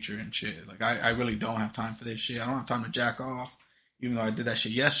fucking future and shit. Like I really don't have time for this shit. I don't have time to jack off, even though I did that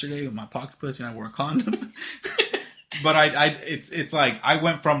shit yesterday with my pocket pussy and I wore a condom. But it's like I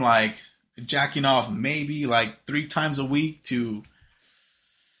went from like jacking off maybe like 3 times a week to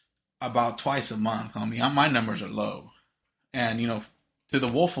about twice a month. I mean, my numbers are low. And, you know, to the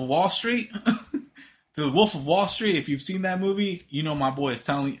Wolf of Wall Street, if you've seen that movie, you know my boy is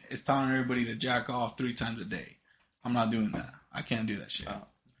telling everybody to jack off 3 times a day. I'm not doing that. I can't do that shit.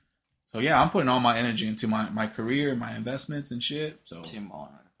 So yeah, I'm putting all my energy into my career, my investments and shit. So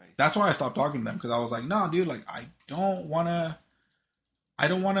that's why I stopped talking to them, because I was like, no, dude, like I don't wanna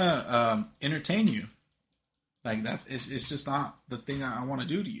entertain you. Like it's just not the thing I want to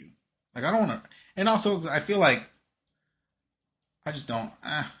do to you. Like I don't want to, and also I feel like I just don't.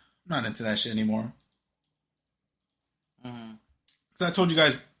 I'm not into that shit anymore. Because I told you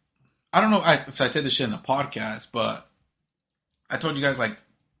guys, I don't know if I said this shit in the podcast, but I told you guys like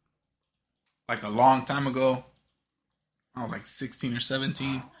a long time ago. I was like 16 or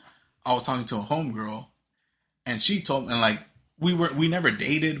 17. I was talking to a homegirl, and she told me, and like we never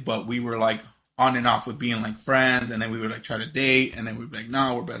dated, but we were like on and off with being like friends, and then we would like try to date, and then we'd be like,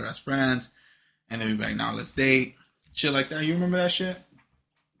 no, we're better as friends, and then we'd be like, no, let's date, shit like that. You remember that shit?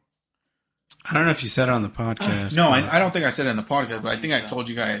 I don't know if you said it on the podcast. No, I don't think I said it in the podcast, but I think I told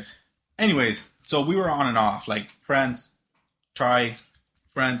you guys. Anyways, so we were on and off, like friends,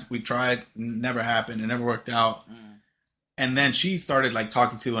 we tried, never happened, it never worked out. And then she started like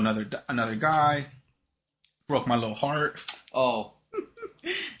talking to another guy, broke my little heart. Oh.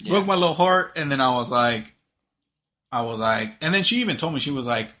 Yeah. Broke my little heart, and then I was like, and then she even told me, she was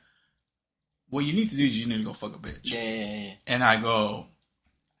like, what you need to do is you need to go fuck a bitch. Yeah. And I go,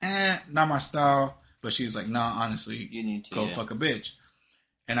 not my style. But she's like, nah, honestly, you need to go fuck a bitch.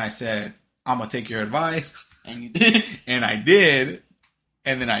 And I said, I'm gonna take your advice. And you did. And I did.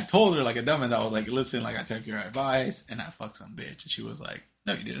 And then I told her like a dumbass, I was like, listen, like I took your advice and I fucked some bitch. And she was like,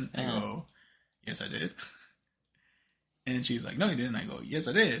 no, you didn't. I go, yes, I did. And she's like, no, you didn't. I go, yes,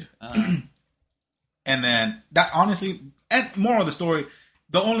 I did. And then that honestly, and moral of the story,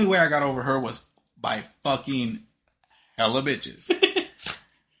 the only way I got over her was by fucking hella bitches.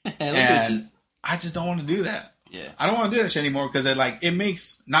 Bitches. I just don't want to do that. Yeah. I don't want to do that shit anymore, because it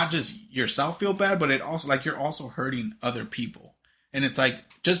makes not just yourself feel bad, but it also like you're also hurting other people. And it's like,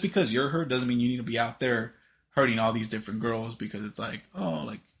 just because you're hurt doesn't mean you need to be out there hurting all these different girls, because it's like, oh,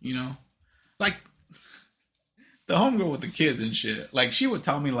 like, you know, like the homegirl with the kids and shit. Like she would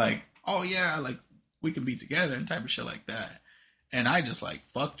tell me like, oh yeah, like we can be together and type of shit like that. And I just like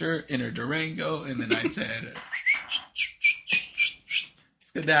fucked her in her Durango, and then I said,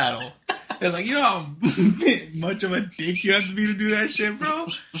 skedaddle. It's like, you know how much of a dick you have to be to do that shit, bro?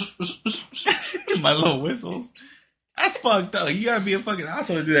 My little whistles. That's fucked up. You gotta be a fucking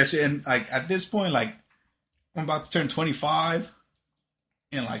asshole to do that shit. And like at this point, like I'm about to turn 25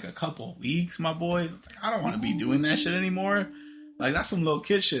 in like a couple weeks, my boy. Like, I don't want to be doing that shit anymore. Like that's some little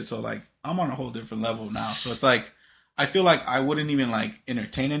kid shit. So like I'm on a whole different level now. So it's like I feel like I wouldn't even like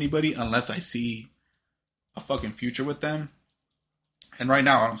entertain anybody unless I see a fucking future with them. And right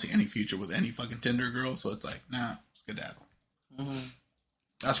now I don't see any future with any fucking Tinder girl. So it's like, nah, skedaddle. Mm-hmm.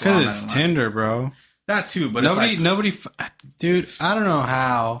 That's because it's Tinder, bro. That too, but nobody, dude, I don't know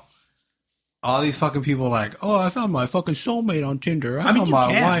how all these fucking people like, oh, I found my fucking soulmate on Tinder. I found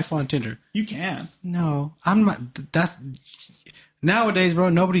my wife on Tinder. You can. No, I'm not. That's nowadays, bro.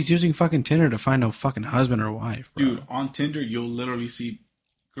 Nobody's using fucking Tinder to find no fucking husband or wife, bro. Dude, on Tinder, you'll literally see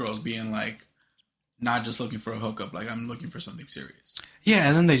girls being like, not just looking for a hookup, like I'm looking for something serious. Yeah,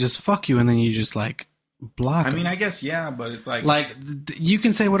 and then they just fuck you, and then you just like block. I mean, I guess yeah, but it's like you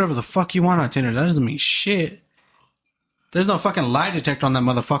can say whatever the fuck you want on Tinder. That doesn't mean shit. There's no fucking lie detector on that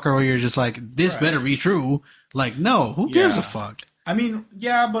motherfucker where you're just like, this better be true. Like, no, who gives a fuck? I mean,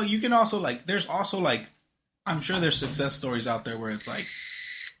 yeah, but you can also like, there's also like, I'm sure there's success stories out there where it's like,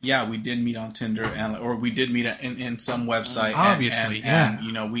 yeah, we did meet on Tinder or we did meet in some website. Obviously, and,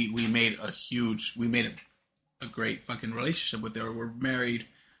 you know, we made a great fucking relationship with her. We're married.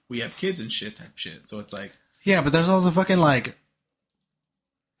 We have kids and shit type shit. So it's like, yeah, but there's also fucking like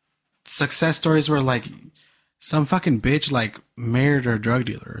success stories where like some fucking bitch like married a drug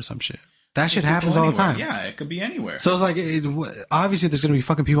dealer or some shit. That shit happens all the time. Yeah, it could be anywhere. So it's like, obviously there's going to be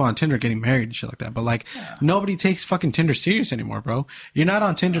fucking people on Tinder getting married and shit like that. But like, nobody takes fucking Tinder serious anymore, bro. You're not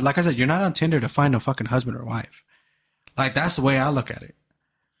on Tinder. Like I said, you're not on Tinder to find a fucking husband or wife. Like, that's the way I look at it.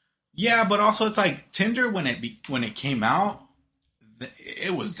 Yeah, but also it's like Tinder when it came out,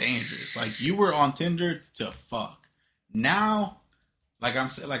 it was dangerous. Like, you were on Tinder to fuck. Now, like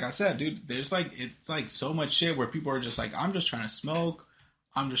I said, dude, there's like, it's like so much shit where people are just like, I'm just trying to smoke,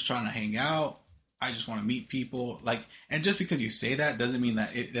 I'm just trying to hang out, I just want to meet people. Like, and just because you say that doesn't mean that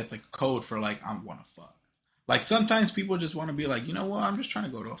that's a code for like, I want to fuck. Like, sometimes people just want to be like, you know what, I'm just trying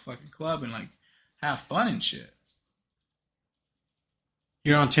to go to a fucking club and like have fun and shit.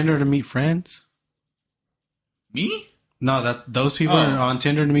 You're on Tinder to meet friends? Me? No, those people are on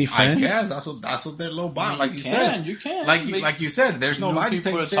Tinder to meet friends. I guess that's what their little bond. Like you said, you can. like you said, there's no lie to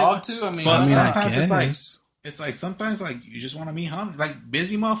people take to talk to. I mean, But I sometimes it's guess. like sometimes like you just want to meet like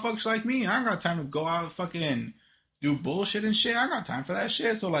busy motherfuckers like me. I ain't got time to go out and fucking do bullshit and shit. I got time for that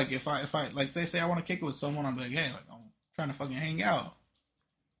shit. So like if I like say I want to kick it with someone, I'm like, hey, like I'm trying to fucking hang out,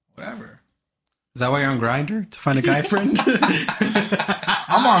 whatever. Is that why you're on Grindr to find a guy friend?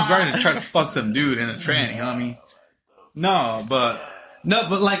 I'm on Grindr to try to fuck some dude in a tranny, homie. No, but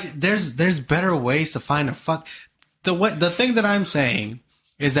like there's better ways to find a fuck. The thing that I'm saying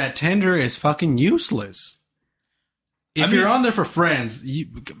is that Tinder is fucking useless. If you're on there for friends, you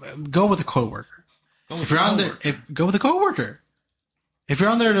go with a coworker. If you're on there, go with a coworker. If you're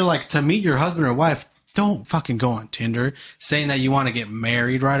on there to meet your husband or wife, don't fucking go on Tinder saying that you want to get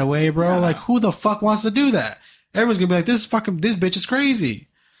married right away, bro. Yeah. Like, who the fuck wants to do that? Everyone's gonna be like, this bitch is crazy.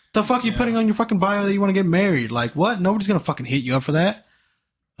 The fuck you putting on your fucking bio that you want to get married? Like, what? Nobody's gonna fucking hit you up for that.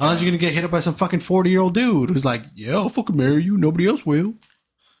 Unless you're gonna get hit up by some fucking 40-year-old dude who's like, yeah, I'll fucking marry you. Nobody else will.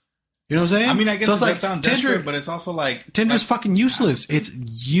 You know what I'm saying? I mean, I guess so it it's like does sound Tinder, desperate, but it's also like Tinder's fucking useless. It's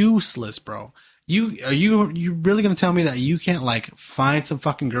useless, bro. You really gonna tell me that you can't like find some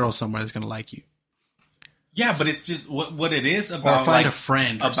fucking girl somewhere that's gonna like you? Yeah, but it's just what it is about Or find like, a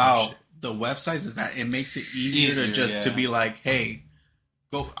friend or some about shit. the websites is that it makes it easier to just yeah. to be like, hey,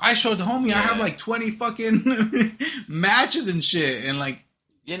 go. I showed the homie I have like 20 fucking matches and shit, and like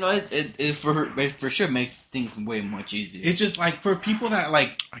you know, it for sure makes things way much easier. it's just like for people that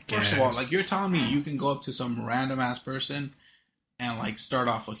like. First of all, guess. like you're telling me you can go up to some random ass person and like start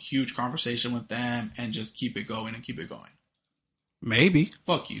off a huge conversation with them and just keep it going and keep it going. Maybe.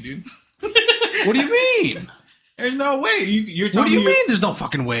 Fuck you, dude. What do you mean? There's no way. You're What telling do you me mean? There's no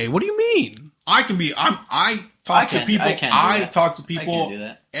fucking way. What do you mean? I can be. I talk to people. I can't do I that. talk to I people can't do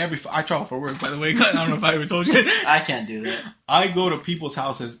that. I travel for work, by the way. I don't know if I ever told you. I can't do that. I go to people's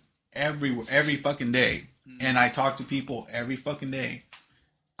houses every fucking day, and I talk to people every fucking day.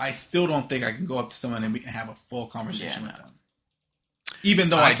 I still don't think I can go up to someone and have a full conversation with them. Even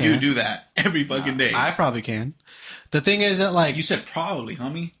though I do that every fucking day. I probably can. The thing is that like You said probably,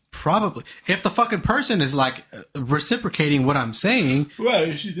 homie. probably if the fucking person is like reciprocating what I'm saying,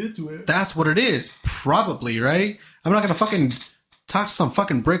 Right, she did to it. that's what it is. Probably, right? I'm not gonna fucking talk to some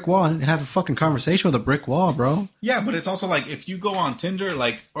fucking brick wall and have a fucking conversation with a brick wall, bro. Yeah, but it's also like if you go on Tinder,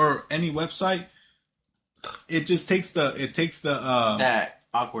 like or any website, it just takes the That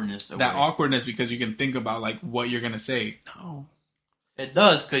awkwardness away. that awkwardness because you can think about like what you're gonna say. No. It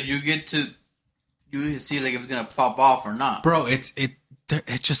does, because you see like if it's gonna pop off or not. Bro, it's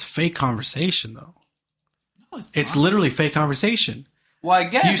just fake conversation though. No, It's not. literally fake conversation. Well, I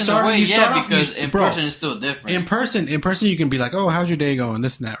guess in a way, you start yeah, off- because you- in bro, person it's still different. In person, you can be like, "Oh, how's your day going?"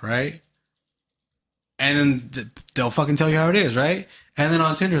 This and that, right? And then they'll fucking tell you how it is, right? And then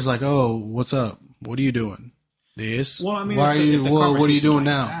on Tinder, it's like, "Oh, what's up? What are you doing? This? Well, I mean, why if are the- you? if the What are you conversation's doing like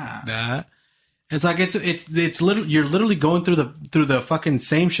now? that. It's like it's literally you're literally going through the fucking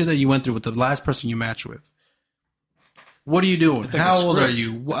same shit that you went through with the last person you matched with. What are you doing? It's like How a old are script.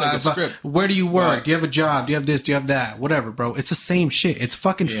 you? It's like a script. Where do you work? Right. Do you have a job? Do you have this? Do you have that? Whatever, bro. It's the same shit. It's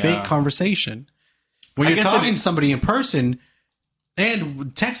fucking Yeah. fake conversation. When I you're guess talking it- to somebody in person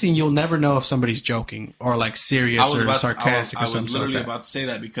and texting, you'll never know if somebody's joking or like serious or sarcastic I or was something literally like that. about to say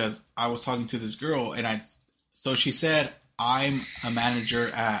that because I was talking to this girl and so she said, I'm a manager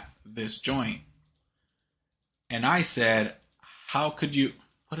at this joint. And I said, how could you,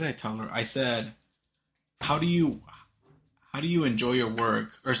 what did I tell her? I said, how do you enjoy your work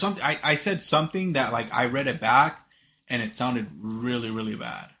or something? I said something that like, I read it back and it sounded really, really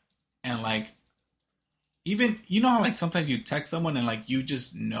bad. And like, even, you know how like sometimes you text someone and like, you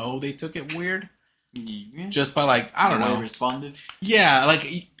just know they took it weird Yeah. just by like, I don't The way it know. responded. Yeah, like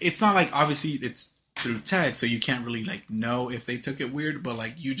it's not like obviously it's through text, so you can't really like know if they took it weird, but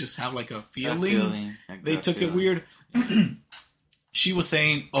like you just have like a feeling, Like they that took it feeling. weird. She was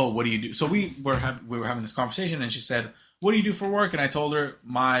saying, "Oh, what do you do?" So we were having this conversation, and she said, "What do you do for work?" And I told her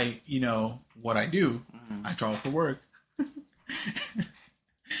my, what I do. Mhm. I travel for work.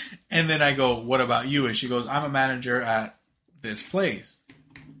 And then I go, "What about you?" And she goes, "I'm a manager at this place,"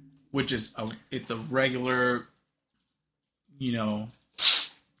 which is it's a regular, you know,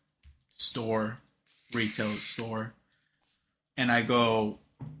 retail store, and I go,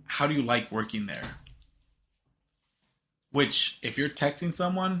 how do you like working there? Which, if you're texting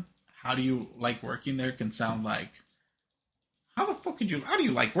someone, how do you like working there can sound like, how do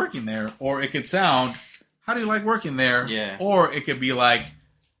you like working there? Or it could sound, how do you like working there? Yeah. Or it could be like,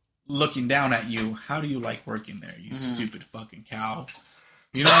 looking down at you, how do you like working there, you stupid fucking cow?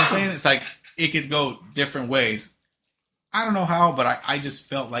 You know what I'm saying? It's like, it could go different ways. I don't know how, but I just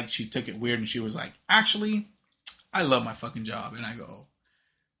felt like she took it weird, and she was like, actually, I love my fucking job. And I go,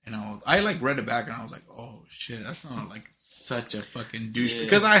 and I like read it back, and I was like, oh shit, that sounded like such a fucking douche. Yeah.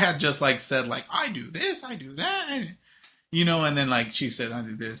 Because I had just like said like, I do this, I do that, you know, and then like she said I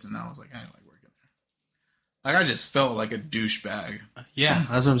do this, and I was like, I don't like working there. Like, I just felt like a douchebag. Yeah,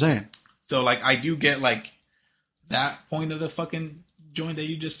 that's what I'm saying. So like, I do get like that point of the fucking joint that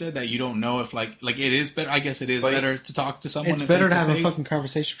you just said, that you don't know if like it is better. I guess it is But better to talk to someone. It's in better to have a face-to-face. fucking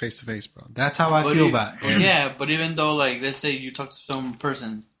conversation face to face, bro. That's how I But feel e- about it. Yeah, but even though, like, let's say you talk to some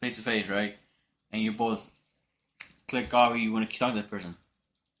person face to face, right? And you both click off, you want to talk to that person.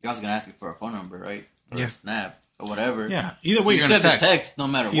 You're also gonna ask you for a phone number, right? Or Yeah. a snap or whatever. Yeah. Either So way, you you're gonna send the text. text no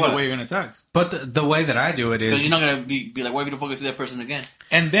matter Either what. way, you're gonna text. But the way that I do it Because is, you're not gonna be like, why are you gonna see that person again?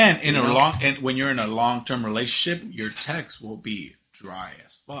 And then in You a know? when you're in a long-term relationship, your text will be dry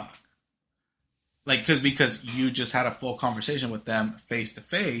as fuck. Like, because you just had a full conversation with them face to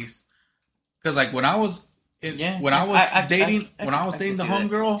face. Because like when I was when I was dating I dating the can see that.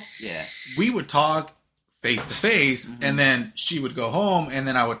 homegirl, Yeah. we would talk face to face, and then she would go home, and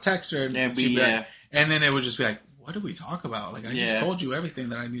then I would text her, and That'd she'd be, be like, yeah. and then it would just be like, what did we talk about? Like, I Yeah. just told you everything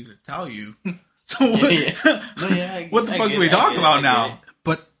that I needed to tell you. So what, Yeah. No, yeah, what the I fuck get do we it, I talk get it, about I get now? it.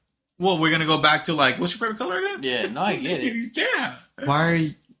 but Well, we're gonna go back to like, what's your favorite color again? Yeah, no, I get it. Yeah.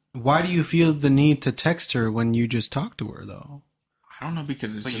 why do you feel the need to text her when you just talk to her though? I don't know,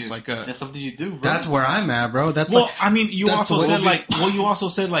 because it's But just you- like a. that's something you do, bro. That's where I'm at, bro. That's Well, like, I mean, you that's also what- said like, you also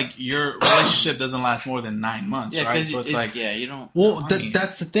said like your relationship doesn't last more than 9 months, yeah, right? because So it's like, yeah, you don't. well, I mean-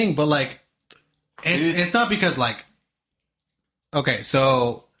 that's the thing. But like, Dude. it's not because like, okay,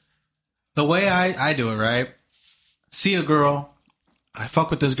 so the way I do it, right? See a girl, I fuck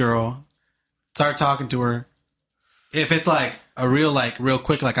with this girl, start talking to her. If it's like a real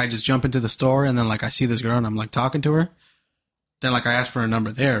quick, like I just jump into the store and then like I see this girl and I'm like talking to her, then like I ask for a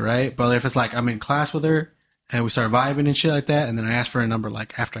number there, right? But if it's like I'm in class with her and we start vibing and shit like that, and then I ask for a number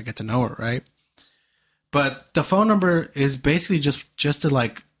like after I get to know her, right? But the phone number is basically just to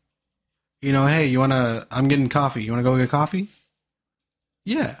like, you know, hey, I'm getting coffee. You wanna go get coffee?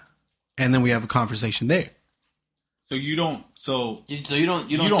 Yeah. And then we have a conversation there. so you don't, so You don't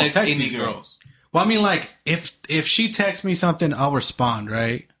you don't text any these girl. girls. Well, I mean, like, if she texts me something, I'll respond,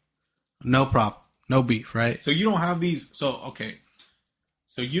 right? No problem. No beef, right? So you don't have these. So okay,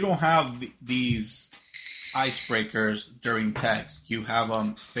 so you don't have these icebreakers during text. You have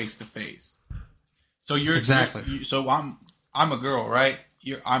them face to face. So you're Exactly. so I'm a girl, right?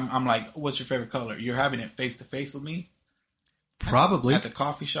 I'm like, what's your favorite color? You're having it face to face with me Probably. at the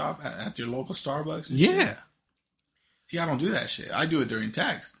coffee shop at your local Starbucks. and Yeah. shit? See, I don't do that shit. I do it during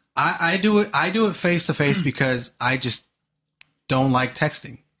text. I do it face to face because I just don't like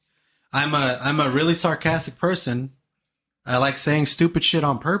texting. I'm a really sarcastic person. I like saying stupid shit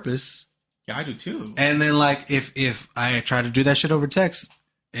on purpose. Yeah, I do too. And then like if I try to do that shit over text,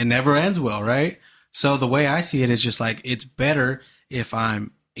 it never ends well, right? So the way I see it is just like it's better if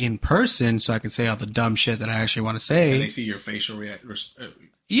I'm in person so I can say all the dumb shit that I actually want to say. And they see your facial reaction.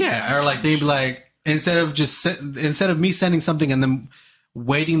 Yeah, or like they'd be like, instead of me sending something and then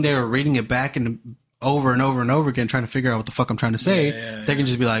waiting there or reading it back and over and over and over again trying to figure out what the fuck I'm trying to say, Yeah, they can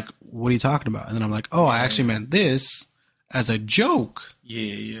just be like, "What are you talking about?" And then I'm like, "Oh, I actually meant this as a joke."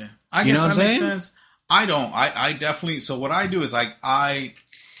 Yeah. I You guess know what that I'm makes saying? sense. I don't. I definitely. So what I do is like I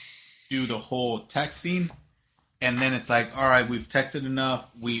do the whole texting, and then it's like, all right, we've texted enough.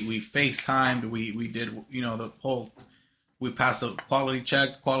 We FaceTimed. We did the whole. We passed the quality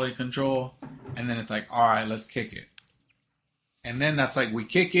check, quality control, and then it's like, all right, let's kick it. And then that's like we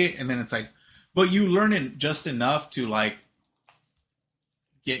kick it, and then it's like, but you learn it just enough to like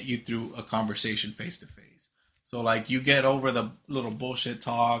get you through a conversation face to face. So like you get over the little bullshit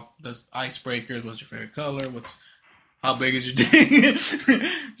talk, the icebreakers. What's your favorite color? How big is your dick?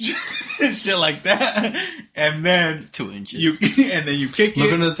 Shit like that. And then 2 inches. you kick Look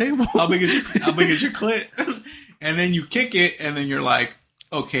it. under the table. How big is your clit? And then you kick it, and then you're like,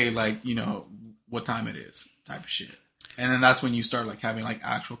 okay, like what time it is, type of shit. And then that's when you start like having like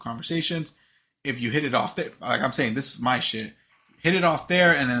actual conversations. If you hit it off there, like I'm saying, this is my shit. Hit it off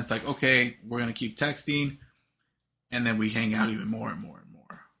there, and then it's like, okay, we're gonna keep texting. and then we hang out even more and more and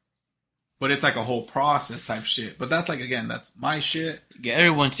more. But it's like a whole process type shit. But that's like, again, that's my shit. Yeah,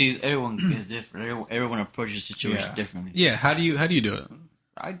 everyone is different. Everyone approaches the situation Yeah. differently. Yeah, how do you do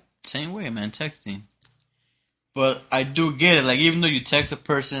it? Same way, man, texting. But I do get it. Like, even though you text a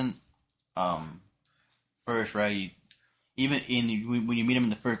person, first, right? When you meet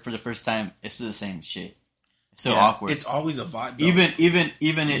them for the first time, it's still the same shit. It's still awkward. It's always a vibe. Though.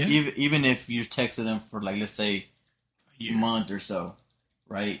 Even if you texted them for, like, let's say a month or so,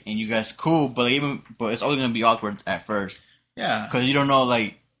 right? And you guys cool, but it's always gonna be awkward at first. Yeah, because you don't know,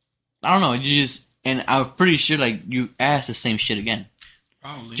 like, I don't know. You just, and I'm pretty sure, like, you ask the same shit again.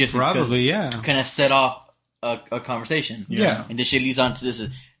 probably. Just Yeah. to kind of set off a conversation. Yeah. And this shit leads on to this.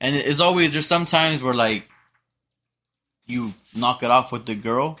 And it's always, there's some times where, like, you knock it off with the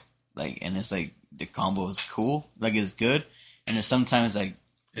girl, like, and it's like, the combo is cool, like, it's good. And there's sometimes, like,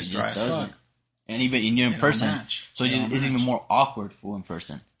 It's it dry just as doesn't. fuck. And even in They don't person. match. So it They just don't it's match. even more awkward for in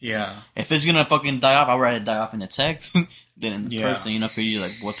person. Yeah. If it's gonna fucking die off, I'd rather die off in the text than in the Yeah. person, you know, because you're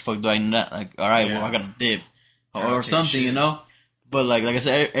like, what the fuck do I not? Like, alright, well, Yeah. I gotta dip. Gotta Or take something, you shit. know? But, like I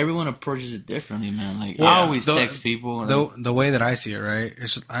said, everyone approaches it differently, man. Like, Well, I always the- text people. And, The way that I see it, right?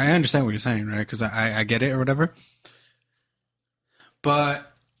 It's just, I understand what you're saying, right? Because I get it or whatever.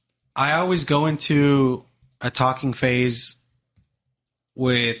 But I always go into a talking phase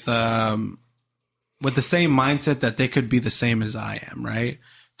with the same mindset that they could be the same as I am, right?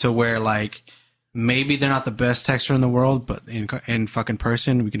 To where, like, maybe they're not the best texter in the world, but in fucking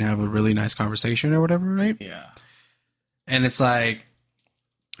person, we can have a really nice conversation or whatever, right? Yeah. And it's like,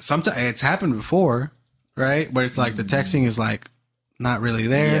 sometimes it's happened before, right? Where it's like the texting is like not really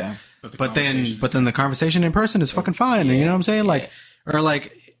there, yeah. but then the conversation in person is fucking fine. You know what I'm saying? Like, Yeah. or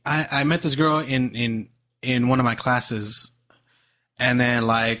like I met this girl in one of my classes, and then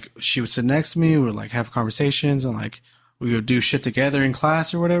like she would sit next to me. We would like have conversations, and like we would do shit together in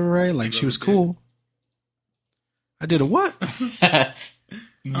class or whatever, right? Like she was cool. I did a what?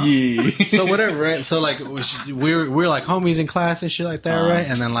 Yeah. So whatever, right? So like we're like homies in class and shit like that, right?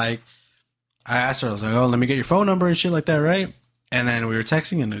 And then like I asked her, I was like, "Oh, let me get your phone number and shit like that, right?" And then we were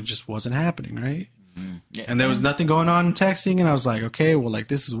texting, and it just wasn't happening, right? Yeah. And there was nothing going on in texting, and I was like, "Okay, well, like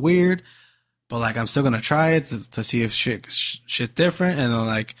this is weird, but like I'm still gonna try it to see if shit's different." And then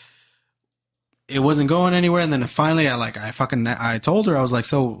like it wasn't going anywhere, and then finally I told her, I was like,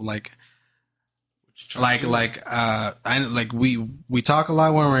 "So like." We talk a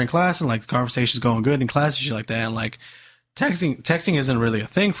lot when we're in class, and like the conversation's going good in class and shit like that. And like texting isn't really a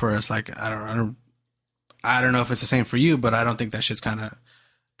thing for us. Like I don't know if it's the same for you, but I don't think that shit's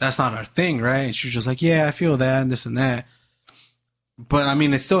that's not our thing, right? And she was just like, yeah, I feel that and this and that. But I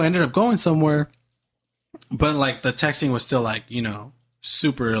mean, it still ended up going somewhere. But like the texting was still like, you know,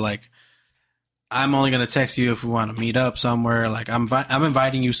 super like, I'm only gonna text you if we want to meet up somewhere. Like I'm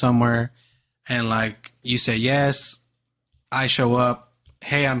inviting you somewhere. And like you say yes, I show up.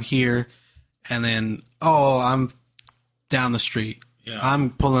 Hey, I'm here, and then I'm down the street. Yeah.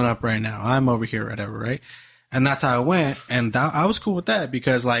 I'm pulling up right now. I'm over here, whatever, right? And that's how it went. And I was cool with that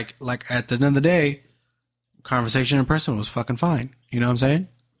because like at the end of the day, conversation in person was fucking fine. You know what I'm saying?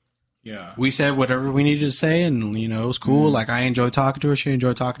 Yeah. We said whatever we needed to say, and you know it was cool. Like I enjoyed talking to her. She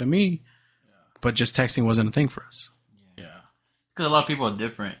enjoyed talking to me. But just texting wasn't a thing for us. Yeah. Because a lot of people are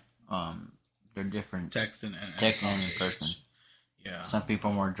different. They're different Texting and texting and in person. conversations. Yeah. Some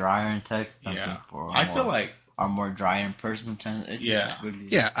people are more drier in text. Some Yeah. people are I feel like are more dry in person. Sometimes it just really,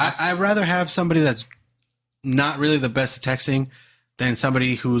 Yeah, I'd rather have somebody that's not really the best at texting than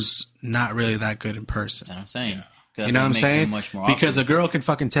somebody who's not really that good in person. That's what I'm saying. Yeah. 'Cause You know it what I'm makes it saying? much more Because a awkward. girl can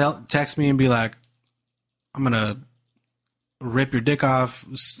fucking text me and be like, I'm going to rip your dick off,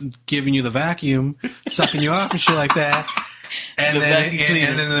 giving you the vacuum, sucking you off and shit like that. And The then, vacuum cleaner.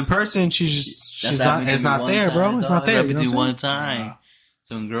 and then in person, she's That's not, happened to it's me not one there, time, bro. It's dog. not there. That You know happened to me what I'm one saying? time.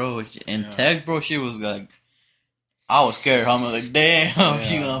 Some girl in text, bro. She was like, I was scared. I was like, damn,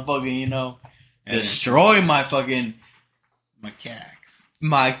 she Yeah. gonna fucking, you know, And it's destroy my fucking macaques.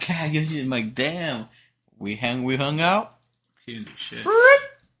 my cat. I'm like, damn. We hung out. She didn't do shit.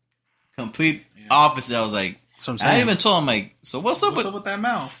 Complete Yeah. opposite. I was like, That's what I'm I saying. even told him like, so what's up What's up with that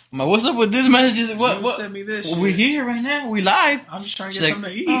mouth? what's up with this messages? You What? sent me this Well, shit. we're here right now. We live. I'm just trying to She's get like,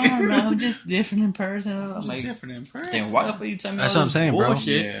 something to eat. oh no, I'm just different in person. I'm Just like, different in person. damn, why the fuck you tell me That's all what I'm this saying, bro.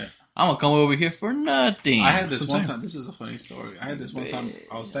 bullshit? Yeah. I'm gonna come over here for nothing. I had this That's what I'm one saying. time. This is a funny story. I had this one time.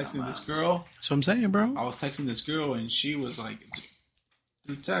 I was texting this girl. That's what I'm saying, bro. I was texting this girl, and she was like,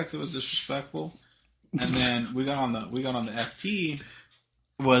 through text, it was disrespectful. And then we got on the FT.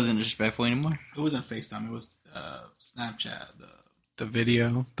 Wasn't disrespectful anymore. It wasn't FaceTime. It was Snapchat. the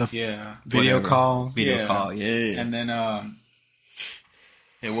video, Yeah. video Whatever. call. Video Yeah. call, yeah. And then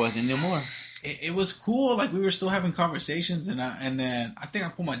It wasn't anymore. it was cool. Like we were still having conversations, and then I think I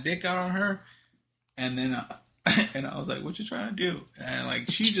pulled my dick out on her, and then and I was like, "What you trying to do?" And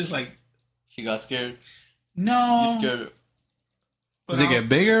like she just like, She got scared. no. You scared her. But Does it get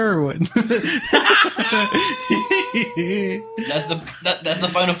bigger or what? That's the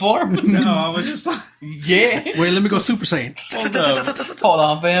final form. No, I was just like, Yeah. Wait, let me go Super Saiyan. hold up. Hold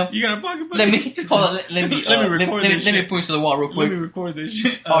on, fam. You got a pocket? Let me hold on. Let me record this let me shit. push to the wall real Let me quick. record this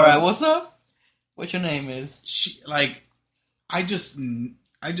shit. All right, what's up? What your name is? She, like, I just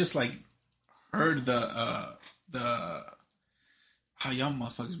like heard the how y'all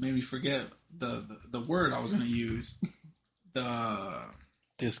motherfuckers made me forget the word I was gonna use.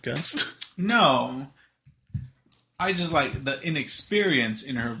 Disgust. No, I just like the inexperience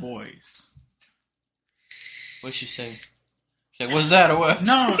in her voice. What'd she say? She's like, what's that or what?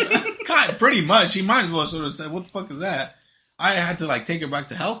 No, God, pretty much. She might as well sort of said, "What the fuck is that?" I had to like take her back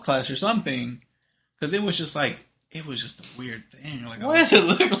to health class or something because it was just a weird thing. Like, Why does it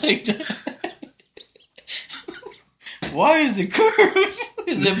look like that? Why is it curved?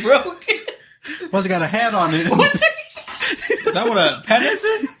 Is it broken? Why's it got a hat on it? is that what a penis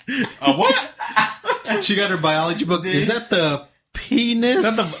is? A what? She got her biology book. Is that the penis?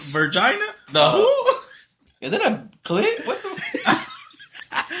 Is that the vagina? No. Is that a clit? What the?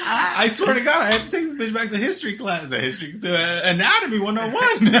 I swear to God, I had to take this bitch back to history class. To anatomy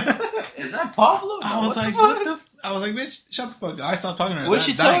 101. Is that Pablo? I was like, what the? I was like, bitch, shut the fuck up. I stopped talking to her. What'd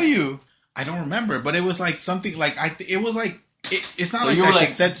she tell you? I don't remember, but it was like something like it was like it's not So like you that were she like,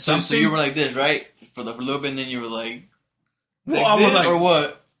 said something. So you were like this, right? For the little bit, and then you were like, well, I was this, like, or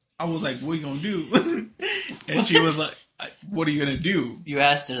what? I was like, what are you gonna do? And she was like, what are you gonna do? You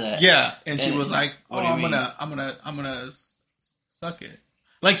asked her that. Yeah, and she And was like, oh, what do you I'm mean? gonna suck it.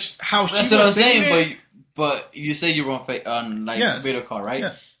 Like how she That's was what I was saying saying. it. But you said you were on like Yes. video call, right?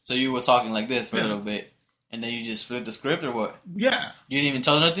 Yeah. So you were talking like this for Yeah. a little bit, and then you just flipped the script, or what? Yeah. You didn't even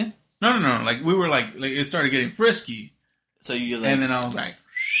tell her nothing. No. Like we were like it started getting frisky, So you like, and then I was like,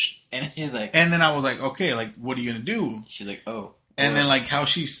 and she's like, and then I was like, okay, like what are you gonna do? she's like, oh. And what? then like how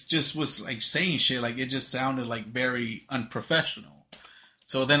she just was like saying shit, like it just sounded like very unprofessional.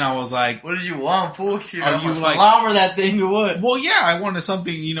 So then I was like, What did you want, fool? Shit, Are I'm you gonna like- slobber that thing or what? well, yeah, I wanted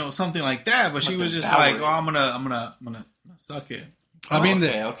something, something like that. But she Like was the just power. like, oh, I'm gonna suck it. I mean,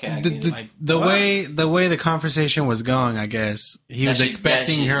 okay, I the, get the, it. Like, the what? way the conversation was going, I guess he was That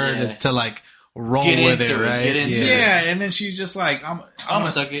expecting she- her yeah. to like roll Get with into it, it, right? get into Yeah. And then she's just like, I'm I'm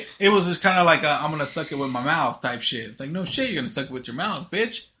gonna suck it. It was just kind of like I'm gonna suck it with my mouth type shit. It's like, no shit, you're gonna suck it with your mouth,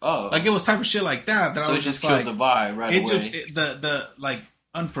 bitch. Oh, Like it was type of shit like that. That so I it was just just killed like, the vibe right it away. just the like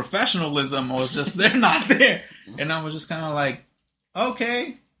unprofessionalism was just they're not there, and I was just kind of like,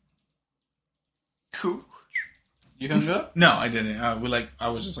 okay, Cool. You hung up? no, I didn't. I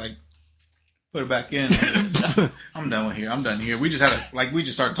was just like, put it back in. I'm done with here. I'm done here. We just had we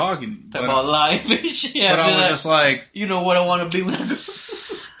just started talking, Talk but, about life and shit. but After I was that, just like, you know what I want to be when I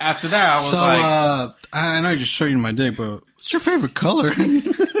after that, I was So like, I know you just showed you my dick, but what's your favorite color?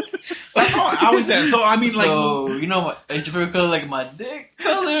 that's all I always said. So I mean, like, So you know, is your favorite color like my dick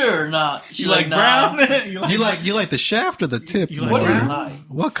color or not? you like brown? you like the shaft or the tip? You like What do you more? brown? like?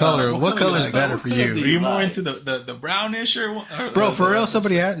 What color? what what color color you is like? better What for color you? do Are you more like? into the brownish or Bro, for real,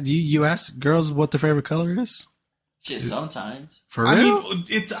 somebody asked you ask girls what their favorite color is? Shit, sometimes For I real? mean,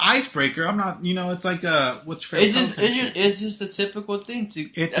 it's icebreaker. I'm not, it's like what's your it's favorite just color? it's just a typical thing to.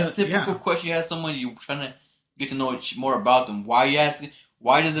 It's That's a- a typical yeah. question you ask someone you trying to get to know more about them. Why you asking?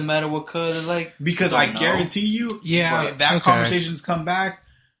 Why does it matter what color they like? Because Don't I know. guarantee you, Yeah, that okay. conversation's come back.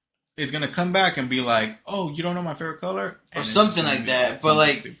 It's gonna come back and be like, "Oh, you don't know my favorite color," And it's something just gonna like be that, but, something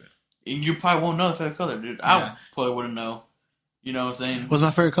like, stupid. And you probably won't know the favorite color, dude. Yeah. I probably wouldn't know. You know what I'm saying? What's my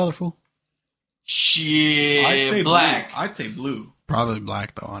favorite color, fool? Shit, I'd say black. Blue. I'd say blue. Probably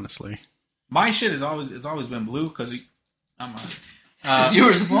black, though. Honestly, My shit is always been blue because I'm You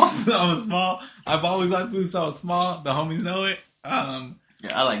were small. I was small. I've always liked blue, so I was small. The homies know it.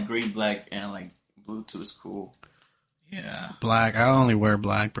 Yeah, I like green, black, and I like blue too. Is cool. Yeah, black. I only wear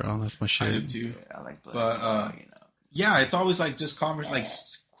black, bro. That's my I do shit. too. Yeah, I like black. But, you know. Yeah, it's always like just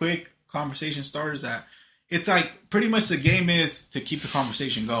quick conversation starters. That it's like pretty much the game is to keep the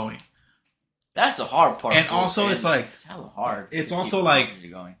conversation going. That's the hard part. And fool, also, man. it's like- it's hella hard. it's to keep also the like-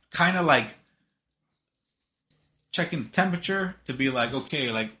 conversation going. Kind of like checking the temperature to be like, okay,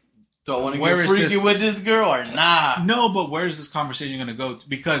 like Do I want to where get is freaky this- with this girl or nah? no, but where is this conversation going to go?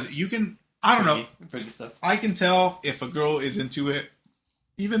 Because you can, I don't know, Freaky stuff. I can tell if a girl is into it,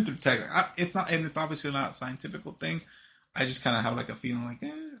 even through text. It's not, and it's obviously not a scientific thing. I just kind of have like a feeling like,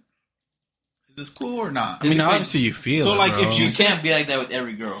 is this cool or not? I mean, obviously you feel So, it, like, bro. if You she- can't be like that with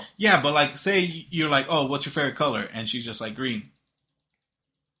every girl. Yeah, but like, say you're like, oh, what's your favorite color? And she's just like green.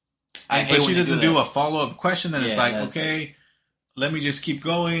 I hate But when she you doesn't do do that. a follow-up question, then it's Yeah, like, that's okay, let me just keep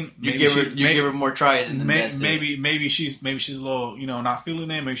going. You Maybe give she- her, you give her more tries, and then that's it. maybe she's a little, not feeling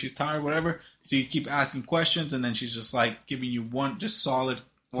it. Maybe she's tired, whatever. So you keep asking questions, and then she's just like giving you one just solid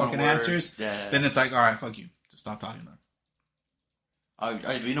One fucking word. answers. Yeah. Then it's like, all right, fuck you, just stop talking to her.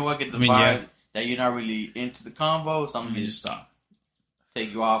 You know what? Get the I mean, vibe yeah. that you're not really into the convo. So I'm And gonna just just stop.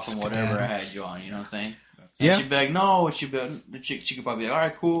 take you off from whatever Skedaddle. I had you on. You know what I'm saying? Yeah. She'd be like, no. She'd be like, she could probably be like, all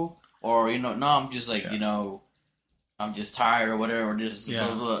right, cool. Or no, I'm just like, Yeah. I'm just tired or whatever. Or just Yeah.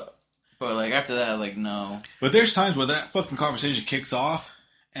 blah, blah. But like after that, like no. But there's times where that fucking conversation kicks off,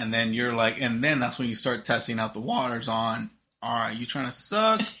 and then you're like, and then that's when you start testing out the waters on, all right, you trying to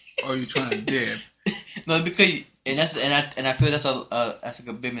suck or you trying to dip? No, because I feel that's like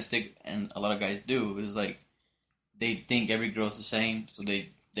a big mistake, and a lot of guys do is like they think every girl's the same, so they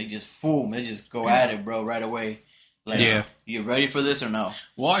just they just go at it, bro, right away. Like, Yeah. you ready for this or no?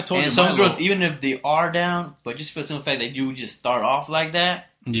 Well, I told And you, some my girls, little- even if they are down, but just for the simple fact that you just start off like that,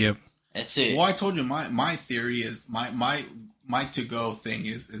 Yep. that's it. well, I told you my theory is my to go thing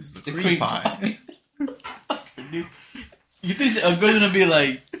is the The cream pie. You think a girl's gonna be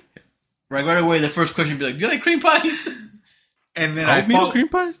like right away? The first question be like, "Do you like cream pies?" And then I Oatmeal follow, cream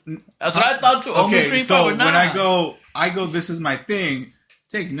pies? That's what I thought too. Oatmeal okay, cream so pie or when not? I go, this is my thing.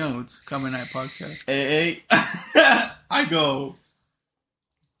 Take notes, Coming Night Podcast. Hey, I go,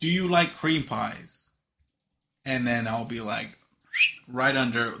 do you like cream pies? And then I'll be like, right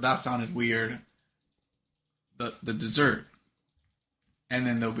under, that sounded weird, the dessert. And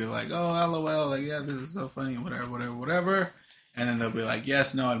then they'll be like, oh, LOL, like, yeah, this is so funny, whatever. And then they'll be like,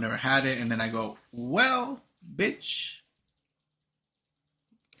 yes, no, I've never had it. And then I go, well, bitch.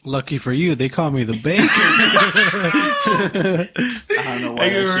 Lucky for you, they call me the baker. I don't know why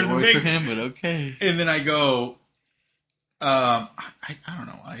Have you that ever shit heard works the for him, but okay. And then I go, I don't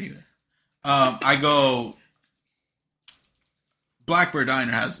know why either. I go, Blackbird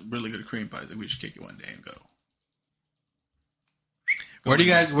Diner has really good cream pies. Like, we should kick it one day and go. Where do you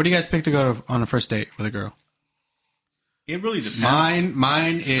guys pick to go on a first date with a girl? It really depends.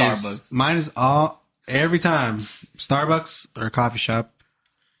 Starbucks. Mine is all every time Starbucks or a coffee shop.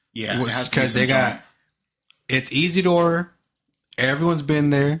 Yeah, it has to be Because they some got joint. it's easy to order. Everyone's been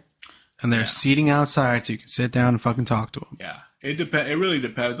there, and they're Yeah. seating outside, so you can sit down and fucking talk to them. Yeah, it depends. It really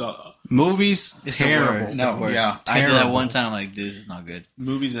depends on Movies, It's the terrible. worst. No, The worst. yeah, I did that terrible. one time. Like, this is not good.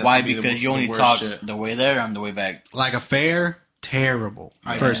 movies. has Why? to be the- Because you the only worst talk shit. the way there and the way back. Like a fair, terrible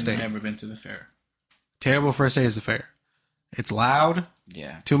first I've date. never been to the fair. Terrible first date is a fair. It's loud.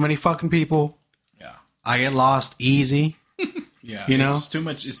 Yeah. Too many fucking people. Yeah, I get lost easy. yeah. You know? it's too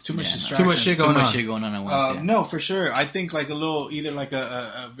much. It's too much Yeah, no. distraction. Too much shit Too going much on. shit going on at once. yeah. No, for sure. I think like a little, either like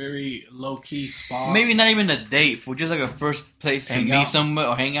a very low key spot. Maybe not even a date, for just like a first place to Hang meet out. somebody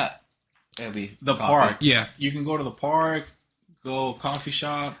or hang out. It'll be the coffee. park. Yeah. You can go to the park, go coffee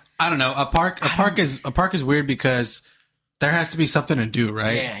shop. I don't know. A park is weird because there has to be something to do,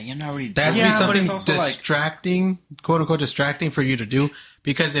 right? Yeah, you're not really. There has Yeah, to be but something it's also like- distracting, quote unquote, distracting for you to do.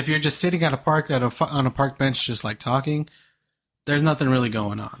 Because if you're just sitting at a park on a park bench, just like talking, there's nothing really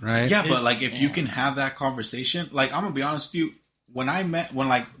going on, right? Yeah, but It's- like if you yeah. can have that conversation, like I'm gonna be honest with you, when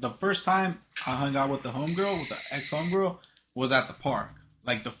like the first time I hung out with the homegirl, with the ex homegirl, was at the park.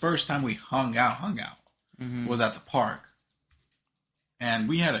 Like the first time we hung out Mhm. was at the park, and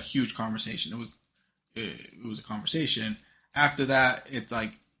we had a huge conversation. It was a conversation. After that, it's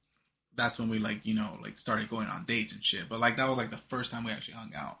like that's when we like started going on dates and shit. But like that was like the first time we actually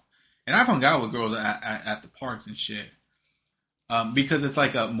hung out, and I've hung out with girls at the parks and shit. Because it's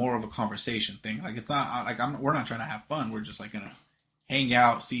like a more of a conversation thing. Like it's not like we're not trying to have fun. We're just like gonna hang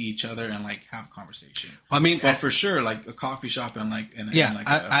out, see each other, and like have a conversation. I mean, But for sure, like a coffee shop and like yeah, like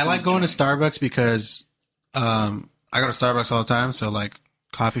I like going to Starbucks because I go to Starbucks all the time. So like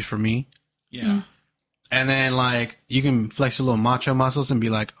coffee for me. Yeah, And then like you can flex your little macho muscles and be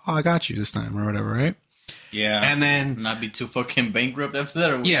like, "Oh, I got you this time," or whatever, right? yeah. And then Not be too fucking bankrupt after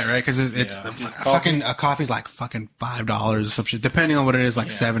that. Or yeah, right, because it's Yeah. fucking a coffee's like fucking $5 or some shit, depending on what it is, like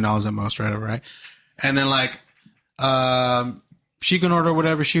 $7 at most, whatever, right? And then like, she can order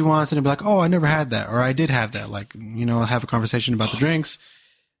whatever she wants and be like, "Oh, I never had that," or "I did have that." Like, have a conversation about the drinks,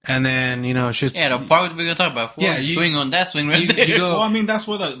 and then she's Yeah, the park we're gonna talk about. Yeah, You you- swing on that swing right you there. go- Well, I mean that's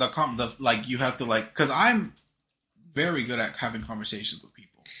where the like you have to like because I'm very good at having conversations with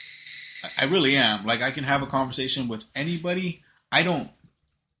people. I really am. Like I can have a conversation with anybody. I don't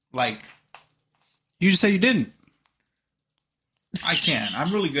like. You just say you didn't. I can.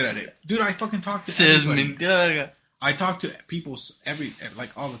 I'm really good at it, dude. I fucking talk to Says everybody. mentira, verga. I talk to people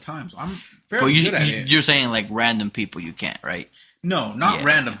like all the time. So I'm But very good at it. you're saying like random people you can't, right? No, not Yeah.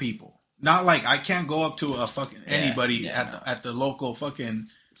 random people. Not like I can't go up to a fucking anybody yeah. at the local fucking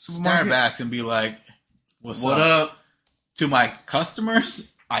Supermarket? Starbucks and be like, "What's What up?" up? To my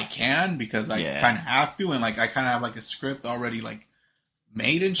customers, I can because I Yeah. kind of have to, and like I kind of have like a script already like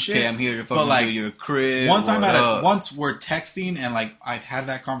made and shit. Okay, I'm here to But, fucking like, do your crib. once I'm what up? once we're texting and like I've had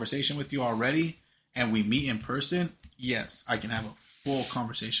that conversation with you already, and we meet in person, yes, I can have a full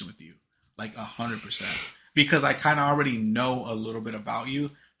conversation with you, like 100%, because I kind of already know a little bit about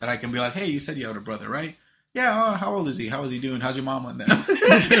you that I can be like, hey, you said you had a brother, right? Yeah. How old is he? How is he doing? How's your mama? And then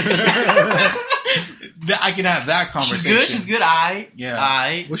I can have that She's conversation. good. She's good. Yeah.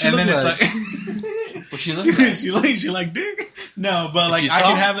 I. What she And look then like? it's like, What she look like? she like dick. No, but like She I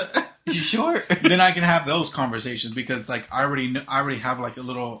tall? can have it. She's short. Then I can have those conversations because like I already have like a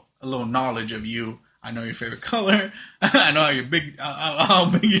little knowledge of you. I know your favorite color. I know how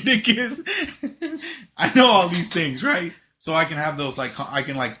big your dick is. I know all these things, right? So I can have those like I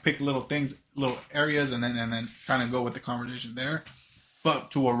can like pick little things, little areas, and then kind of go with the conversation there.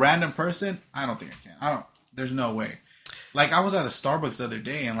 But to a random person, I don't think I can. I don't. There's no way. Like I was at a Starbucks the other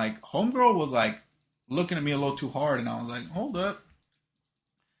day, and like homegirl was like looking at me a little too hard, and I was like, hold up.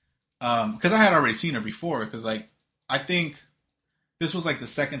 Because I had already seen her before. Because like I think this was like the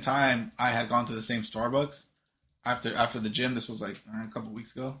second time I had gone to the same Starbucks after the gym. This was like a couple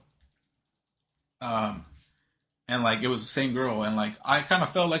weeks ago. And like it was the same girl, and like I kind of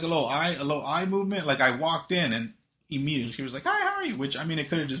felt like a little eye movement. Like I walked in, and immediately she was like, "Hi, how are you?" Which I mean, it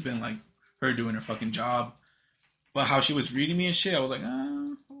could have just been like her doing her fucking job, but how she was reading me and shit, I was like,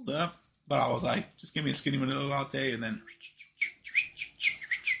 hold up. But I was like, just give me a skinny vanilla latte, and then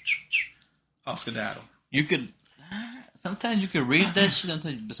I'll skedaddle. You could. Sometimes you can read that shit,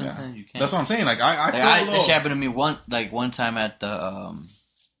 but sometimes you can't. That's what I'm saying. Like I Like, feel a that little. shit happened to me one time at the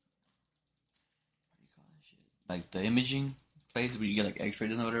like the imaging place where you get like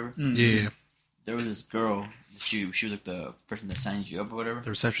X-rays and whatever. Mm. Yeah, There was this girl. She was like the person that signs you up or whatever. the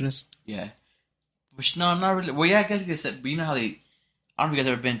receptionist. Yeah, but no, not really. Well, yeah, I guess you could say. But you know how they. I don't know if you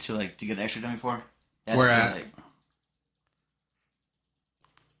guys ever been to like to get an X-ray done before. That's Where where, at? Like,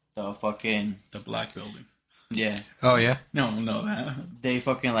 the fucking The black building. yeah. Oh yeah, No, that. They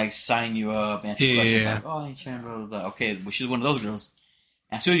fucking like sign you up and ask you Yeah, questions yeah. like, oh, ain't trying blah blah blah. Okay, well she's one of those girls.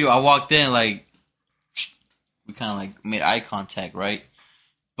 And as soon as I walked in, like we kind of like made eye contact, right?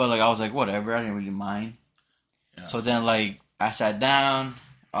 But like I was like, whatever, I didn't really mind. Yeah. So then like I sat down,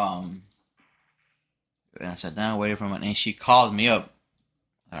 waited for her, and she called me up.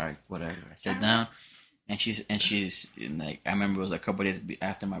 All right, whatever. I sat down, and she's like, I remember it was like a couple days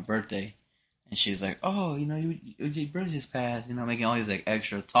after my birthday. And she's like, "Oh, you know, your birthday just passed." You know, making all these like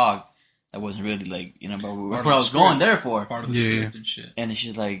extra talk that wasn't really like, you know, but what I was going there for. Part of the Yeah. script and shit. And then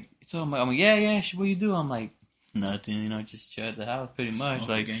she's like, "So I'm like, yeah. What you do?" I'm like, "Nothing. You know, just chill at the house, pretty much. Smoke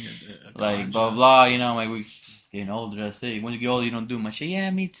Like, a like ganja. blah blah. You know, I'm like we getting older. That's it. Once you get older, you don't do much. Yeah,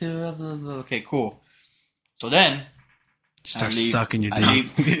 me too. Blah, blah, blah. Okay, cool. So then start I leave- sucking your I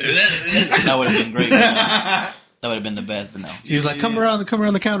dick. that would have been great. That would have been the best, but no. He's like, come around the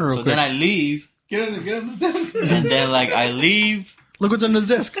counter real So quick. then I leave, Get on the desk. and then like I leave. Look what's under the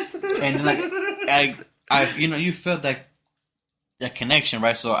desk. And then like I you know, you felt that connection,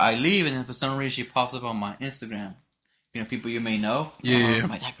 right? So I leave, and then for some reason she pops up on my Instagram. You know, people you may know. Yeah. I'm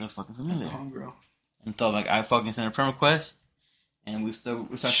like, that girl's fucking familiar. Homegirl. And so like I fucking sent a friend request, and we start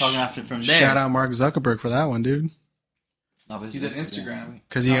talking after from there. Shout out Mark Zuckerberg for that one, dude. No, but it's He's at Instagram.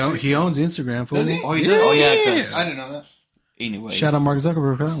 Because he owns Instagram. Fool. Does he? Oh, he did? Oh, yeah, 'cause- I didn't know that. Anyway, Shout out Mark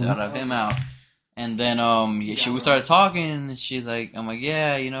Zuckerberg for that shout one. out him out. And then we started talking, and she's like, I'm like,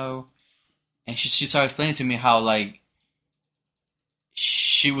 yeah, you know, and she started explaining to me how like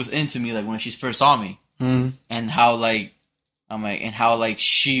she was into me like when she first saw me, Mhm. and how like I'm like, and how like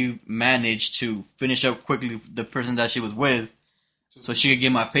she managed to finish up quickly the person that she was with, so she could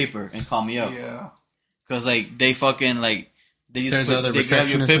get my paper and call me up. Yeah. Cause like they fucking like they just There's other they grab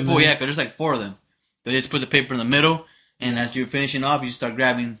your receptionists in paper. there? Yeah, cause there's like 4 of them. They just put the paper in the middle, and as you're finishing off, you just start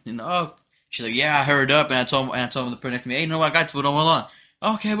grabbing. You know, oh, she's like, yeah, I hurried up, and I told the person next to me, hey, you know what, I got you. Don't hold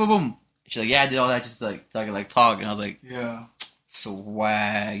on. Okay, boom, boom. She's like, yeah, I did all that just like talk, and I was like, Yeah.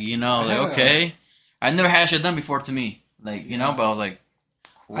 swag, you know, like Yeah. okay. I never had shit done before to me, like you know, but I was like,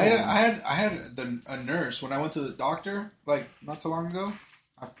 cool. I had a nurse when I went to the doctor like not too long ago.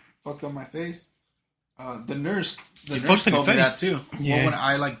 I fucked up my face. The nurse You nurse fucked up told your me face? that too. Yeah. Well, when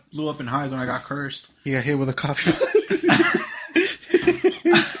I like blew up in highs when I got cursed. He got hit with a coffee.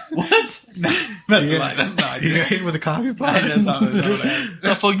 What? That's a lie. That's not. You got hit with a coffee pot. That's not what happened.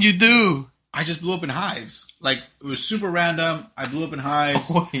 The fuck you do? I just blew up in hives. Like, it was super random. I blew up in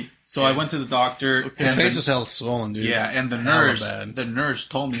hives. Wait. So I went to the doctor. Okay. His and face the- was hella swollen, dude. Yeah, and the Hella bad. nurse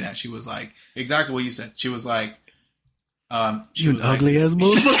told me that. She was like, exactly what you said. She was like, she You was an ugly ass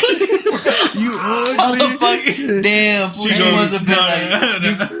motherfucker. You ugly. Motherfucker. Damn, fool, She you goes, must have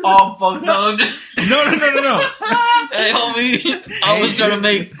been you all fucked up. no. Hey, homie, I was trying to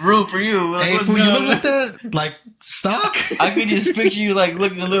make room for you. Like, Hey, what- fool, you no, look like that? Like, stock? I could just picture you like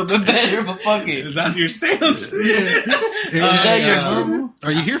looking a little bit better, but fuck it. Is that your stance? Is that your normal?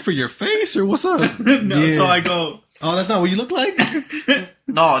 Are you here for your face or what's up? No, Yeah. so I go, Oh, that's not what you look like?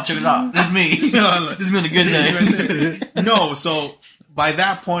 No, check it out. This is me. no, This has been a good day. no, so by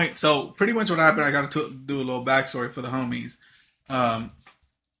that point, so pretty much what happened, I got to do a little backstory for the homies.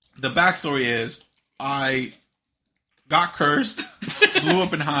 The backstory is I got cursed, blew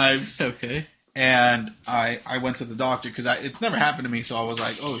up in hives, Okay. and I went to the doctor because it's never happened to me. So I was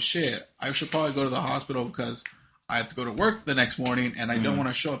like, oh shit, I should probably go to the hospital because I have to go to work the next morning, and I don't want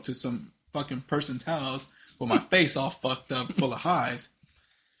to show up to some fucking person's house with my face all fucked up, full of hives.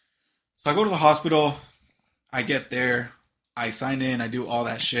 So I go to the hospital. I get there. I sign in. I do all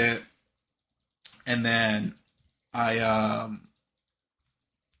that shit, and then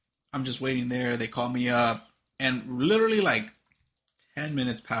I'm just waiting there. They call me up, and literally like 10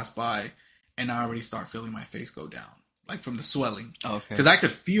 minutes pass by, and I already start feeling my face go down, like from the swelling, Okay. because I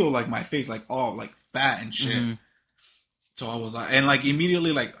could feel like my face like all like fat and shit. Mhm. So I was like, and like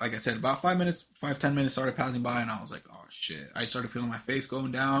immediately, like I said, about 10 minutes started passing by, and I was like, oh shit. I started feeling my face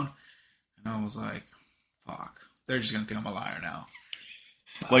going down, and I was like, fuck. They're just gonna think I'm a liar now.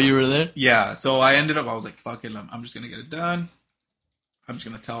 While you were there? Yeah, so I was like, fuck it, I'm just gonna get it done. I'm just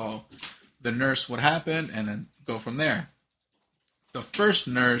gonna tell the nurse what happened and then go from there. The first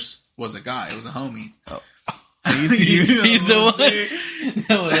nurse was a guy, it was a homie. Oh. You know He's the what I'm saying? one.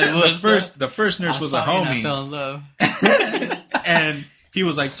 No, like, The first nurse was a I homie. fell in love. And he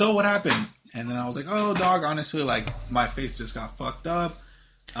was like, so what happened? And then I was like, oh dog, honestly, like my face just got fucked up.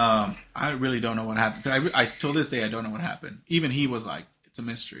 I really don't know what happened. 'Cause I till this day I don't know what happened. Even he was like, it's a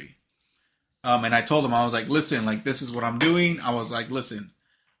mystery. And I told him, I was like, listen, like this is what I'm doing. I was like, listen,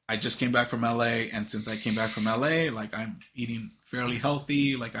 I just came back from LA, and since I came back from LA, like I'm eating fairly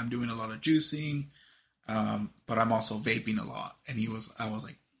healthy, like I'm doing a lot of juicing, but I'm also vaping a lot. And I was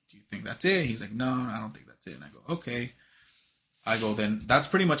like, do you think that's it? He's like, no, I don't think that's it. And I go, okay. I go, then that's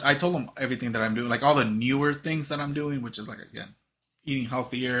pretty much, I told him everything that I'm doing, like all the newer things that I'm doing, which is like, again, eating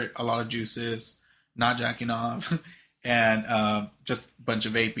healthier, a lot of juices, not jacking off, and just a bunch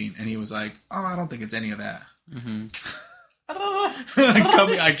of vaping. And he was like, oh, I don't think it's any of that. Mm-hmm.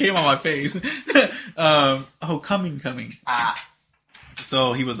 I came on my face. Coming.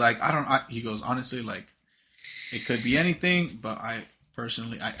 So he was like, he goes, honestly, like, it could be anything, but I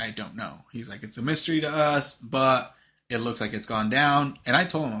personally, I don't know. He's like, it's a mystery to us, but it looks like it's gone down. And I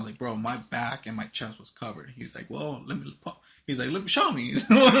told him, I was like, bro, my back and my chest was covered. He's like, well, he's like, let me show me.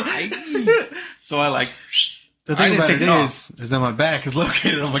 So I like, The I thing didn't about take it it off. is that my back is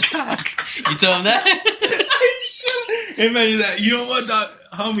located on my cock. You told him that? Imagine that. You know what, doc,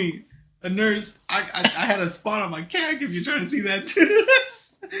 homie, a nurse. I had a spot on my cack. If you're trying to see that too.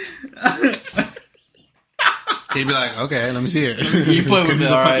 He'd be like, okay, let me see it. You play with it,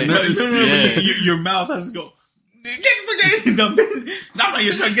 all right. No, Yeah. your mouth has to go. Get the fuck out of here! Not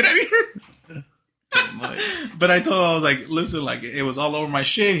your son. Get out of here! Pretty much. But I told him, I was like, listen, like it was all over my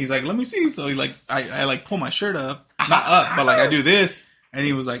shit. He's like, let me see. So he like, I like pull my shirt up, not up, but like I do this, and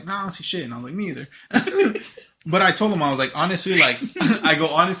he was like, no, I don't see shit. And I was like, me either. But I told him, I was like, honestly, like I go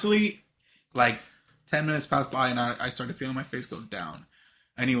honestly, like 10 minutes passed by, and I started feeling my face go down.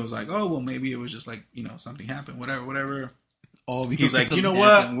 And he was like, oh well, maybe it was just like something happened, whatever. Oh, He's like, you know something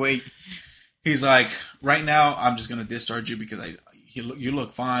what? happened. Wait. He's like, right now, I'm just gonna discharge you because you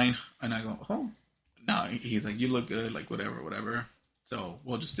look fine. And I go, oh, no. He's like, you look good, like whatever. So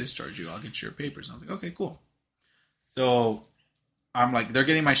we'll just discharge you. I'll get your papers. And I was like, okay, cool. So I'm like, they're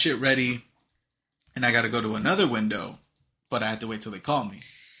getting my shit ready, and I got to go to another window, but I had to wait till they call me.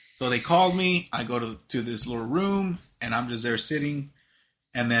 So they called me. I go to this little room, and I'm just there sitting,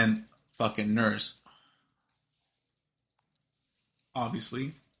 and then fucking nurse,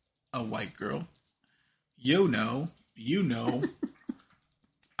 obviously a white girl. You know,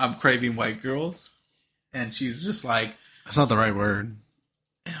 I'm craving white girls. And she's just like, That's not the right word.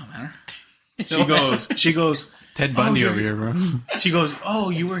 it don't matter. She goes, Ted Bundy you're- over here, bro. she goes, oh,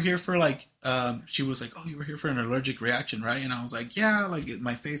 you were here for like, she was like, oh, you were here for an allergic reaction, right? And I was like, yeah, like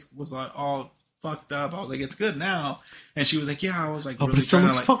my face was all fucked up. I was like, it's good now. And she was like, yeah, I was like, Oh, really but it still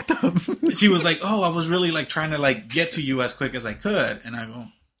trying to, looks like, fucked up. she was like, oh, I was really like trying to like get to you as quick as I could. And I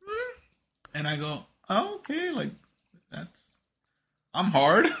go, oh, okay, like I'm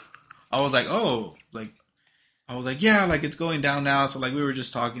hard. I was like, oh, like, I was like, yeah, like it's going down now. So like we were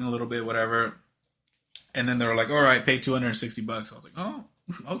just talking a little bit, whatever. And then they were like, all right, pay $260. I was like, oh,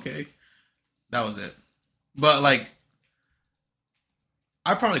 okay. That was it. But like,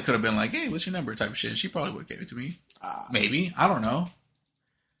 I probably could have been like, hey, what's your number type of shit. And she probably would have gave it to me. Maybe. I don't know.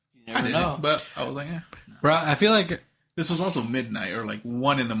 You never I didn't. know. But I was like, Bro, I feel like... This was also midnight or like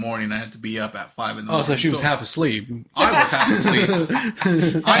 1 a.m. I had to be up at 5 a.m. Oh, so she was half asleep. I was half asleep.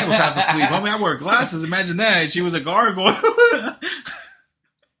 Homie, I wear glasses. Imagine that. She was a gargoyle.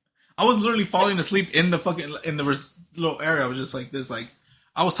 I was literally falling asleep in the little area. I was just like this. Like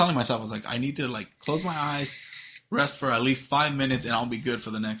I was telling myself, I was like, I need to like close my eyes, rest for at least 5 minutes, and I'll be good for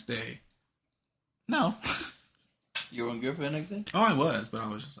the next day. No. You weren't good for the next day? Oh, I was, but I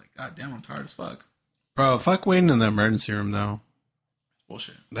was just like, God damn, I'm tired as fuck. Bro, fuck waiting in the emergency room, though.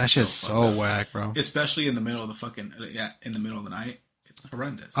 Bullshit. That shit's so whack, bro. Especially in the middle of the fucking, in the middle of the night. It's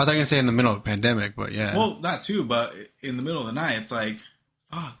horrendous. I thought you were going to say in the middle of a pandemic, but yeah. Well, that too, but in the middle of the night, it's like,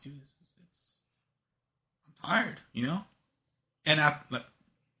 fuck, dude, I'm tired, you know? And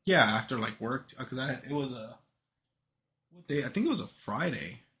after like work, because it was what day? I think it was a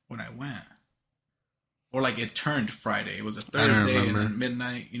Friday when I went. Or like it turned Friday. It was a Thursday and then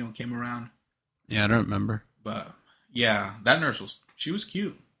midnight, came around. Yeah, I don't remember. But yeah, that nurse she was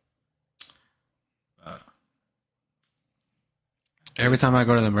cute. Every time I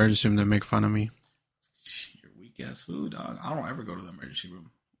go to the emergency room, they make fun of me. You're weak ass food, dog. I don't ever go to the emergency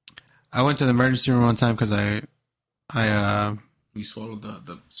room. I went to the emergency room one time because You swallowed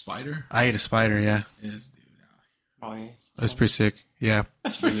the spider? I ate a spider, yeah. Yes, dude. Oh, yeah. It was pretty sick. Yeah.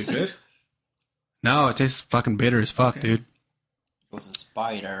 That's really good. No, it tastes fucking bitter as fuck, dude. It was a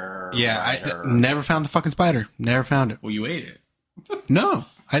spider. Yeah, I never found the fucking spider. Never found it. Well, you ate it. No,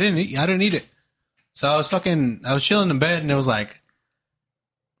 I didn't eat it. So I was chilling in bed and it was like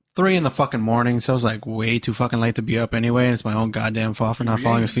 3 in the fucking morning. So it was like way too fucking late to be up anyway. And it's my own goddamn fault for not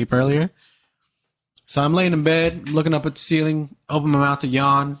falling asleep earlier. So I'm laying in bed, looking up at the ceiling, open my mouth to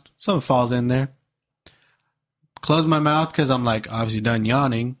yawn. Something falls in there. Close my mouth because I'm like obviously done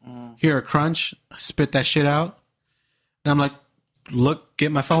yawning. Hear a crunch, spit that shit out. And I'm like,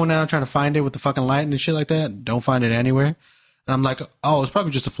 get my phone out, trying to find it with the fucking light and shit like that. Don't find it anywhere. And I'm like, oh, it's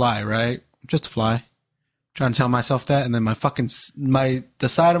probably just a fly, right? Just a fly. Trying to tell myself that. And then the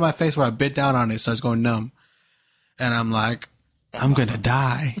side of my face where I bit down on it starts going numb. And I'm like, I'm going to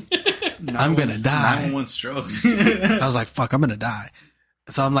die. I'm going to die. 911 stroke. I was like, fuck, I'm going to die.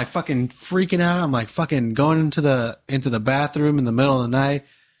 So I'm like fucking freaking out. I'm like fucking going into the bathroom in the middle of the night.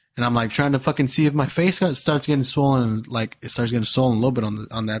 And I'm like trying to fucking see if my face starts getting swollen. Like it starts getting swollen a little bit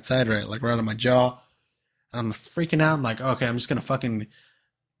on that side, right? Like right on my jaw. And I'm freaking out. I'm like, okay, I'm just going to I'm going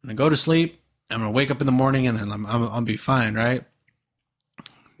to go to sleep. I'm going to wake up in the morning and then I'll be fine, right?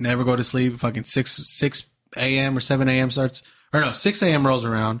 Never go to sleep. Fucking 6 a.m. or 7 a.m. 6 a.m. rolls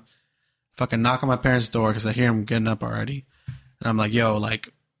around. Fucking knock on my parents' door because I hear them getting up already. And I'm like, yo,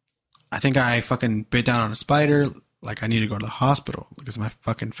 like, I think I fucking bit down on a spider. Like, I need to go to the hospital because my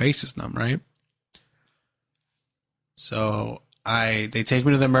fucking face is numb, right? So they take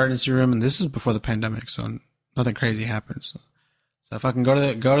me to the emergency room, and this is before the pandemic, so nothing crazy happens. So I fucking go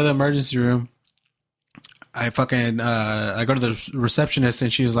to the emergency room. I go to the receptionist,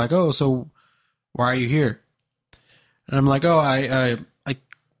 and she's like, "Oh, so why are you here?" And I'm like, "Oh, I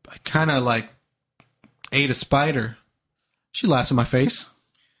kind of like ate a spider." She laughs in my face.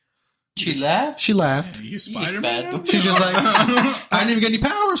 She laughed? She laughed. You Spider-Man? She's just like, I didn't even get any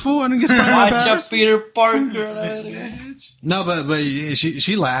powers, fool. I didn't get Spider-Man Watch powers. out, Peter Parker. No, but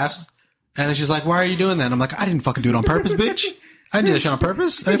she laughs. And then she's like, why are you doing that? And I'm like, I didn't fucking do it on purpose, bitch. I didn't do that shit on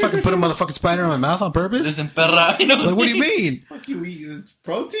purpose. I didn't fucking put a motherfucking spider in my mouth on purpose. Listen, perra. You know Like, what do you mean? Fuck you eat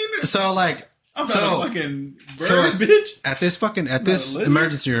protein? So, like, I'm not a fucking bird, bitch. at this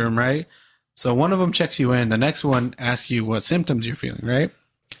emergency room, right? So one of them checks you in. The next one asks you what symptoms you're feeling, right?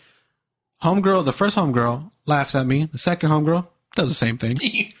 The first homegirl laughs at me. The second homegirl does the same thing.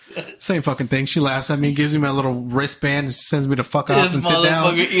 Same fucking thing. She laughs at me, gives me my little wristband, and sends me to fuck off and sit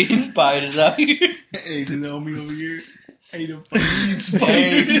down. This motherfucker eating spiders out here. Hey, the homie over here. Hey, the fucking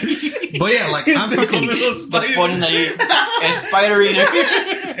spider. But yeah, like, I'm fucking... The funny thing, a spider eater.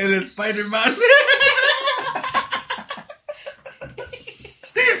 And a Spider-Man.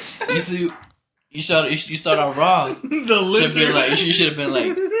 You start out wrong. The lizard. You should have been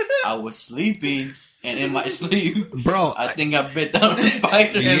like, I was sleeping and in my sleep, Bro, I think I bit down a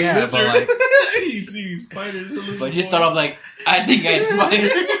spider. Yeah, but like, He's eating spiders. But just start off like, I think I had a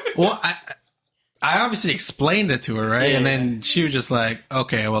spider. well, I obviously explained it to her, right? Yeah. And then she was just like,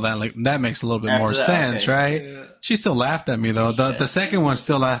 okay, well that makes a little bit After more that, sense, okay. right? Yeah. She still laughed at me though. The second one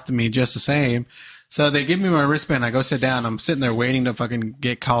still laughed at me just the same. So they give me my wristband. I go sit down. I'm sitting there waiting to fucking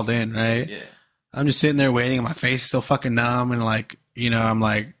get called in, right? Yeah. I'm just sitting there waiting. And my face is still fucking numb, and like, you know, I'm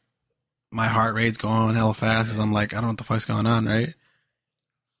like, my heart rate's going hella fast because I'm like, I don't know what the fuck's going on, right?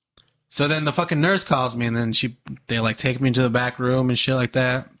 So then the fucking nurse calls me, and then they like take me into the back room and shit like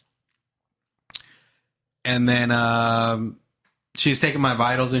that. And then she's taking my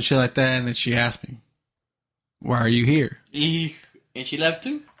vitals and shit like that, and then she asked me, "Why are you here?" And she left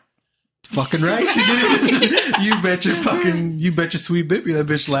too? Fucking right, she did. You bet your sweet baby that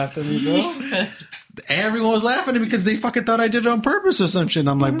bitch laughed at me, bro. Everyone was laughing at me because they fucking thought I did it on purpose or some shit. And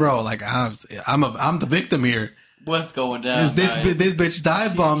I'm like, bro, like I'm the victim here. What's going down? This bitch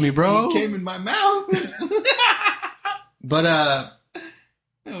dive bombed me, bro. He came in my mouth. But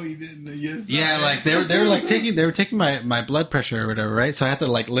No, he didn't. Yes. yeah, like they were taking my blood pressure or whatever, right? So I had to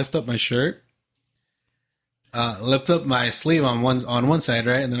like lift up my shirt, lift up my sleeve on one side,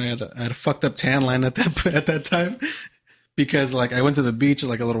 right? And then I had a fucked up tan line at that time because like I went to the beach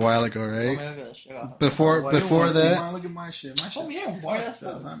like a little while ago, right? Before that. Look at my shit. My shit. yeah, why that's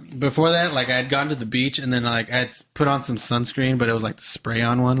Before that, like I had gone to the beach and then like I had put on some sunscreen, but it was like the spray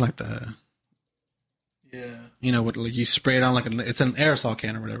on one, like the, Yeah. you know, what like you spray it on like it's an aerosol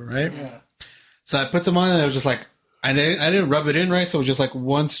can or whatever, right? Yeah. So I put some on and it was just like I didn't rub it in right, so it was just like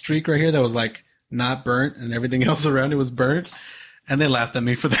one streak right here that was like not burnt and everything else around it was burnt, and they laughed at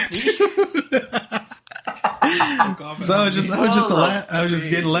me for that too. So I was just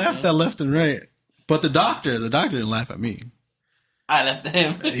getting laughed at left and right. But the doctor didn't laugh at me. I left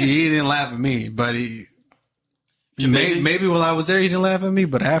him. He didn't laugh at me, but Maybe- maybe while I was there he didn't laugh at me,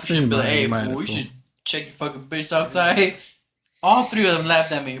 but after he Be like, hey, might fool, we have. should check your fucking bitch outside. All three of them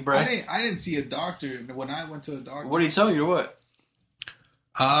laughed at me, bro. I didn't see a doctor when I went to a doctor. What did he tell you or what?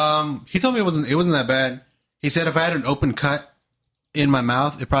 He told me it wasn't that bad. He said if I had an open cut in my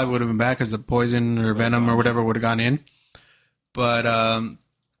mouth, it probably would have been bad because the poison or venom or whatever would have gone in. But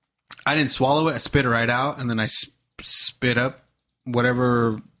I didn't swallow it. I spit it right out, and then I spit up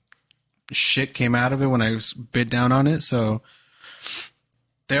whatever shit came out of it when I bit down on it. So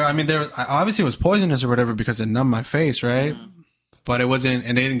there obviously it was poisonous or whatever because it numbed my face, right? Mm-hmm. But it wasn't,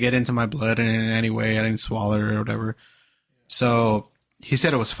 and it didn't get into my blood in any way. I didn't swallow it or whatever. So he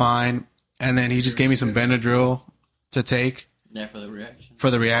said it was fine, and then he just gave me some Benadryl to take. Yeah, for the reaction.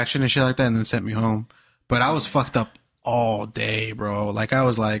 For the reaction and shit like that, and then sent me home. But I was fucked up all day, bro. Like, I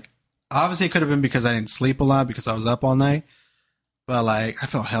was like, obviously it could have been because I didn't sleep a lot because I was up all night. But, like, I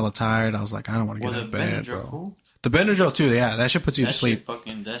felt hella tired. I was like, I don't want to get out of bed, bro. Cool? The Benadryl, too, yeah. That shit puts you to That sleep.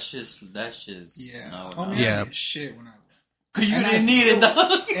 shit that's just. Yeah. No, Oh, no. man, Yeah. I did shit when I. Cause you And I didn't need it, still-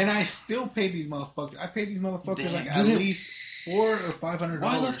 dog. And I still paid these motherfuckers. I paid these motherfuckers Damn, like you at didn't- least $400 or $500.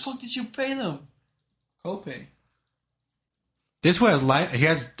 Why the fuck did you pay them? Copay. This way he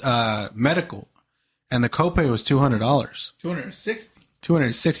has medical, and the copay was $200. $260.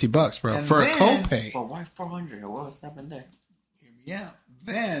 $260, bro, And for then- a copay. But why 400? What was happening there? Yeah.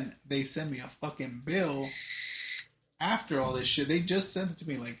 Then they send me a fucking bill after all this shit. They just sent it to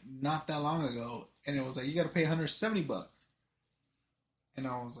me like not that long ago, and it was like you got to pay $170. And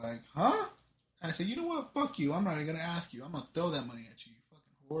I was like, huh? And I said, you know what? Fuck you. I'm not even gonna ask you. I'm gonna throw that money at you, you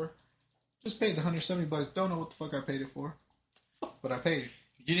fucking whore. Just paid the $170. Don't know what the fuck I paid it for, but I paid.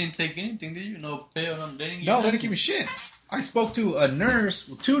 You didn't take anything, did you? No pay or nothing? No, they didn't give me shit. I spoke to a nurse,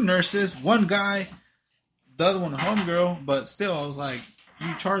 two nurses, one guy, the other one a homegirl, but still, I was like,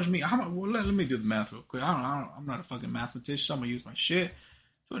 you charge me. How much? Well, let me do the math real quick. I'm not a fucking mathematician. So I'm gonna use my shit.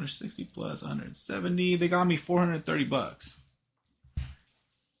 260 plus 170. They got me $430.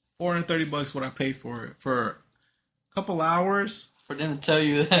 $430 what I paid for it for a couple hours, For them to tell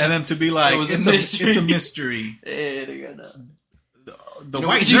you that. and then to be like, It was a it's mystery. it's a mystery. Yeah, they got that. The You know,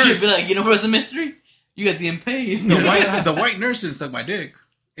 white you nurse. should be like, you know what's a mystery? You guys getting paid. the white nurse didn't suck my dick.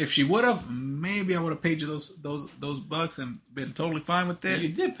 If she would have, maybe I would have paid you those bucks and been totally fine with it. You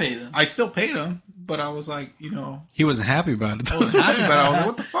did pay them. I still paid them, but I was like, you know, He wasn't happy about it. I wasn't happy about it. I was like,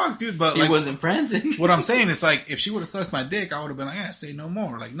 what the fuck, dude? But He like, wasn't prancing. what I'm saying is like, if she would have sucked my dick, I would have been like, yeah, say no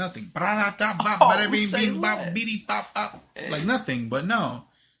more, like nothing. say less. Like nothing, but no.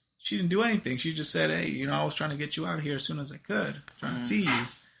 She didn't do anything. She just said, hey, you know, I was trying to get you out of here as soon as I could. Trying to see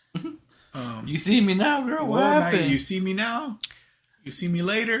you. You see me now, girl? What Well, now happened? you see me now? You see me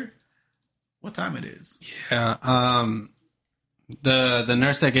later? What time it is? Yeah. The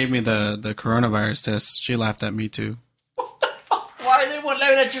nurse that gave me the coronavirus test, she laughed at me too. Why are they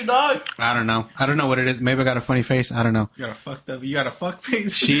laughing at your dog? I don't know what it is. Maybe I got a funny face. I don't know. You got a fuck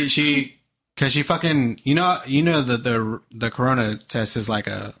face. She cause she fucking, the corona test is like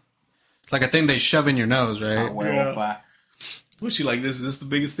it's like a thing they shove in your nose, right? Yeah. Was she like, is this the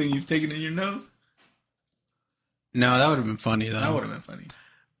biggest thing you've taken in your nose? No, that would have been funny though. That would have been funny.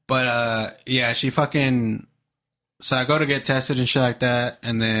 But yeah, she fucking. So I go to get tested and shit like that,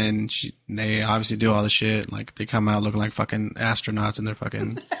 and then they obviously do all the shit. Like they come out looking like fucking astronauts in their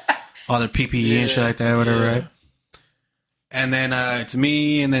fucking all their PPE and shit like that, whatever, right? And then it's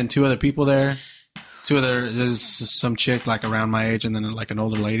me and then two other people there. There's some chick like around my age, and then like an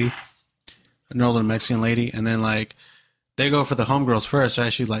older Mexican lady, and then like they go for the homegirls first,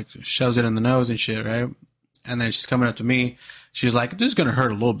 right? She's like shoves it in the nose and shit, right? And then she's coming up to me. She's like, "This is gonna hurt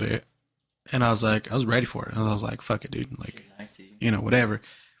a little bit." And I was ready for it. And I was like, fuck it, dude. Like, whatever.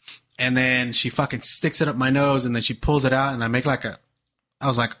 And then she fucking sticks it up my nose and then she pulls it out and I made like a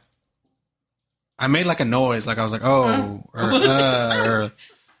noise. Like I was like, oh,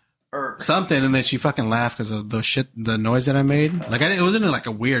 or something. And then she fucking laughed because of the noise that I made. Like it wasn't like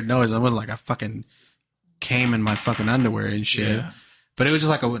a weird noise. It wasn't like I fucking came in my fucking underwear and shit. Yeah. But it was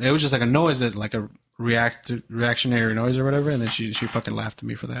just like a noise that like a reactionary noise or whatever. And then she fucking laughed at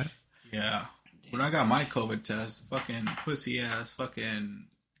me for that. Yeah. When I got my COVID test, fucking pussy ass, fucking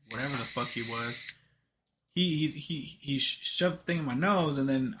whatever the fuck he was, he shoved the thing in my nose, and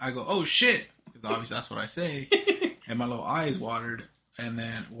then I go, oh shit, because obviously that's what I say, and my little eyes watered, and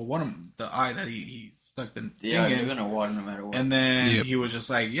then one of the eye that he stuck the thing you're in, gonna water no matter what. and then he was just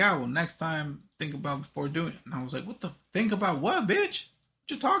like, yeah, well next time think about before doing it, and I was like, what the think about what, bitch?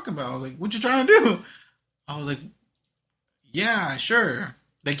 What you talking about? I was like, what you trying to do? I was like, yeah, sure.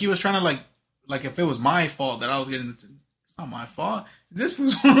 Like he was trying to like if it was my fault that I was getting it's not my fault. This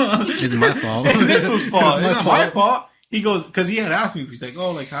was it's my fault. This was fault. It's not my fault. He goes because he had asked me. He's like,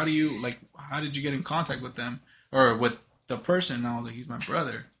 oh, like how did you get in contact with them or with the person? And I was like, he's my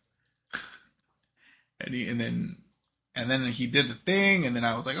brother. and then he did the thing, and then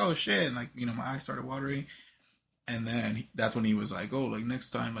I was like, oh shit, and like my eyes started watering, and then that's when he was like, oh, like next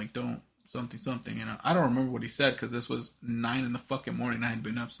time like don't. Something, and I don't remember what he said because this was 9 in the fucking morning. I had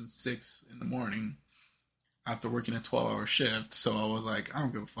been up since 6 in the morning after working a 12-hour shift. So I was like, I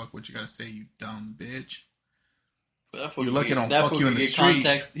don't give a fuck what you gotta say, you dumb bitch. You're lucky I don't fuck you in the street.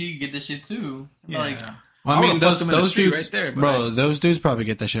 He can get this shit too. Yeah. Like, well, I mean, those dudes right there, bro. Those dudes probably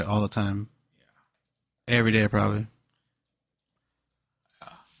get that shit all the time. Yeah, every day probably.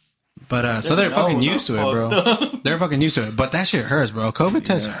 But so they're fucking used to it, bro. They're fucking used to it. But that shit hurts, bro. COVID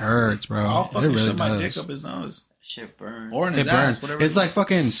test hurts, bro. I'll fucking really shove my dick up his nose. Shit burns. Or in his it ass, burns. whatever. It's like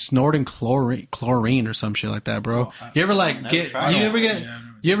fucking snorting chlorine or some shit like that, bro. You ever like you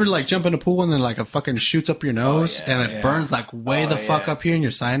ever like jump in a pool and then like a fucking shoots up your nose and it burns like way the fuck up here in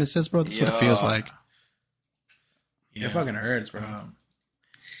your sinuses, bro? That's what it feels like. Yeah. It fucking hurts, bro.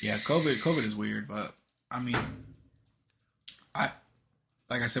 Yeah, COVID is weird, but I mean,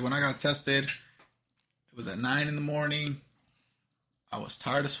 like I said, when I got tested, it was at 9 in the morning. I was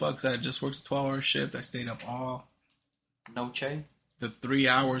tired as fuck because I had just worked a 12-hour shift. I stayed up all the 3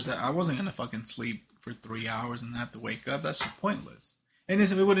 hours that I wasn't gonna fucking sleep for 3 hours and have to wake up. That's just pointless. And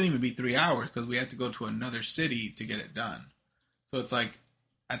it wouldn't even be 3 hours because we had to go to another city to get it done. So it's like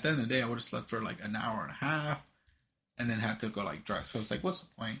at the end of the day, I would have slept for like an hour and a half, and then had to go like drive. So it's like, what's the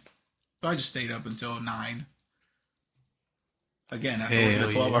point? So I just stayed up until 9. Again, after working a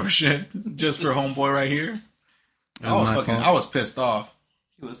 12-hour shift, just for homeboy right here. I was pissed off.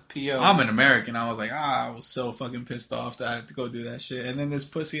 He was PO. I'm an American. I was like, I was so fucking pissed off that I had to go do that shit. And then this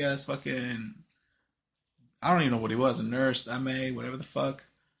pussy ass fucking, I don't even know what he was, a nurse, MA, whatever the fuck,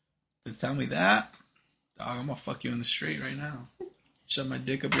 to tell me that, dog, I'm gonna fuck you in the street right now. Shove my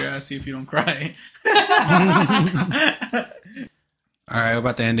dick up your ass, see if you don't cry. All right, we're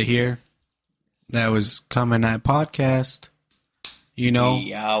about to end it here. That was Coming Night Podcast. We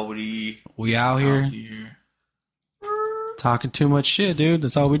out here talking too much shit, dude.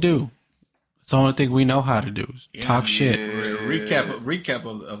 That's all we do. It's the only thing we know how to do. Talk shit. Recap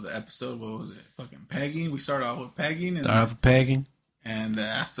of the episode. What was it? Fucking pegging. We started off with pegging. And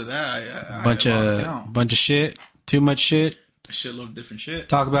after that, bunch of shit. Too much shit. A shitload of different shit.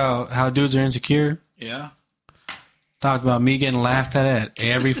 Talk about how dudes are insecure. Yeah. Talk about me getting laughed at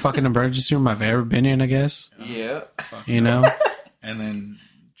every fucking emergency room I've ever been in, I guess. Yeah. You know? And then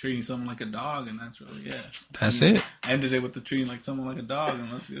treating someone like a dog, and that's really it. That's it. Ended it with the treating like someone like a dog,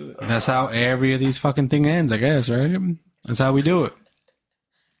 and let's do it. That's how every of these fucking thing ends, I guess, right? That's how we do it.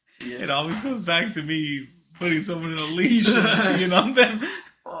 Yeah. It always goes back to me Putting someone in a leash and cheating on them.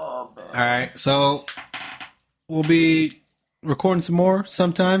 All right, so we'll be recording some more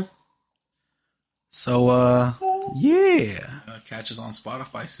sometime. So, yeah. Catch us on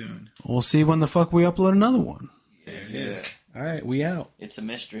Spotify soon. We'll see when the fuck we upload another one. There it is. All right, we out. It's a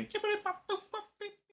mystery. Keep it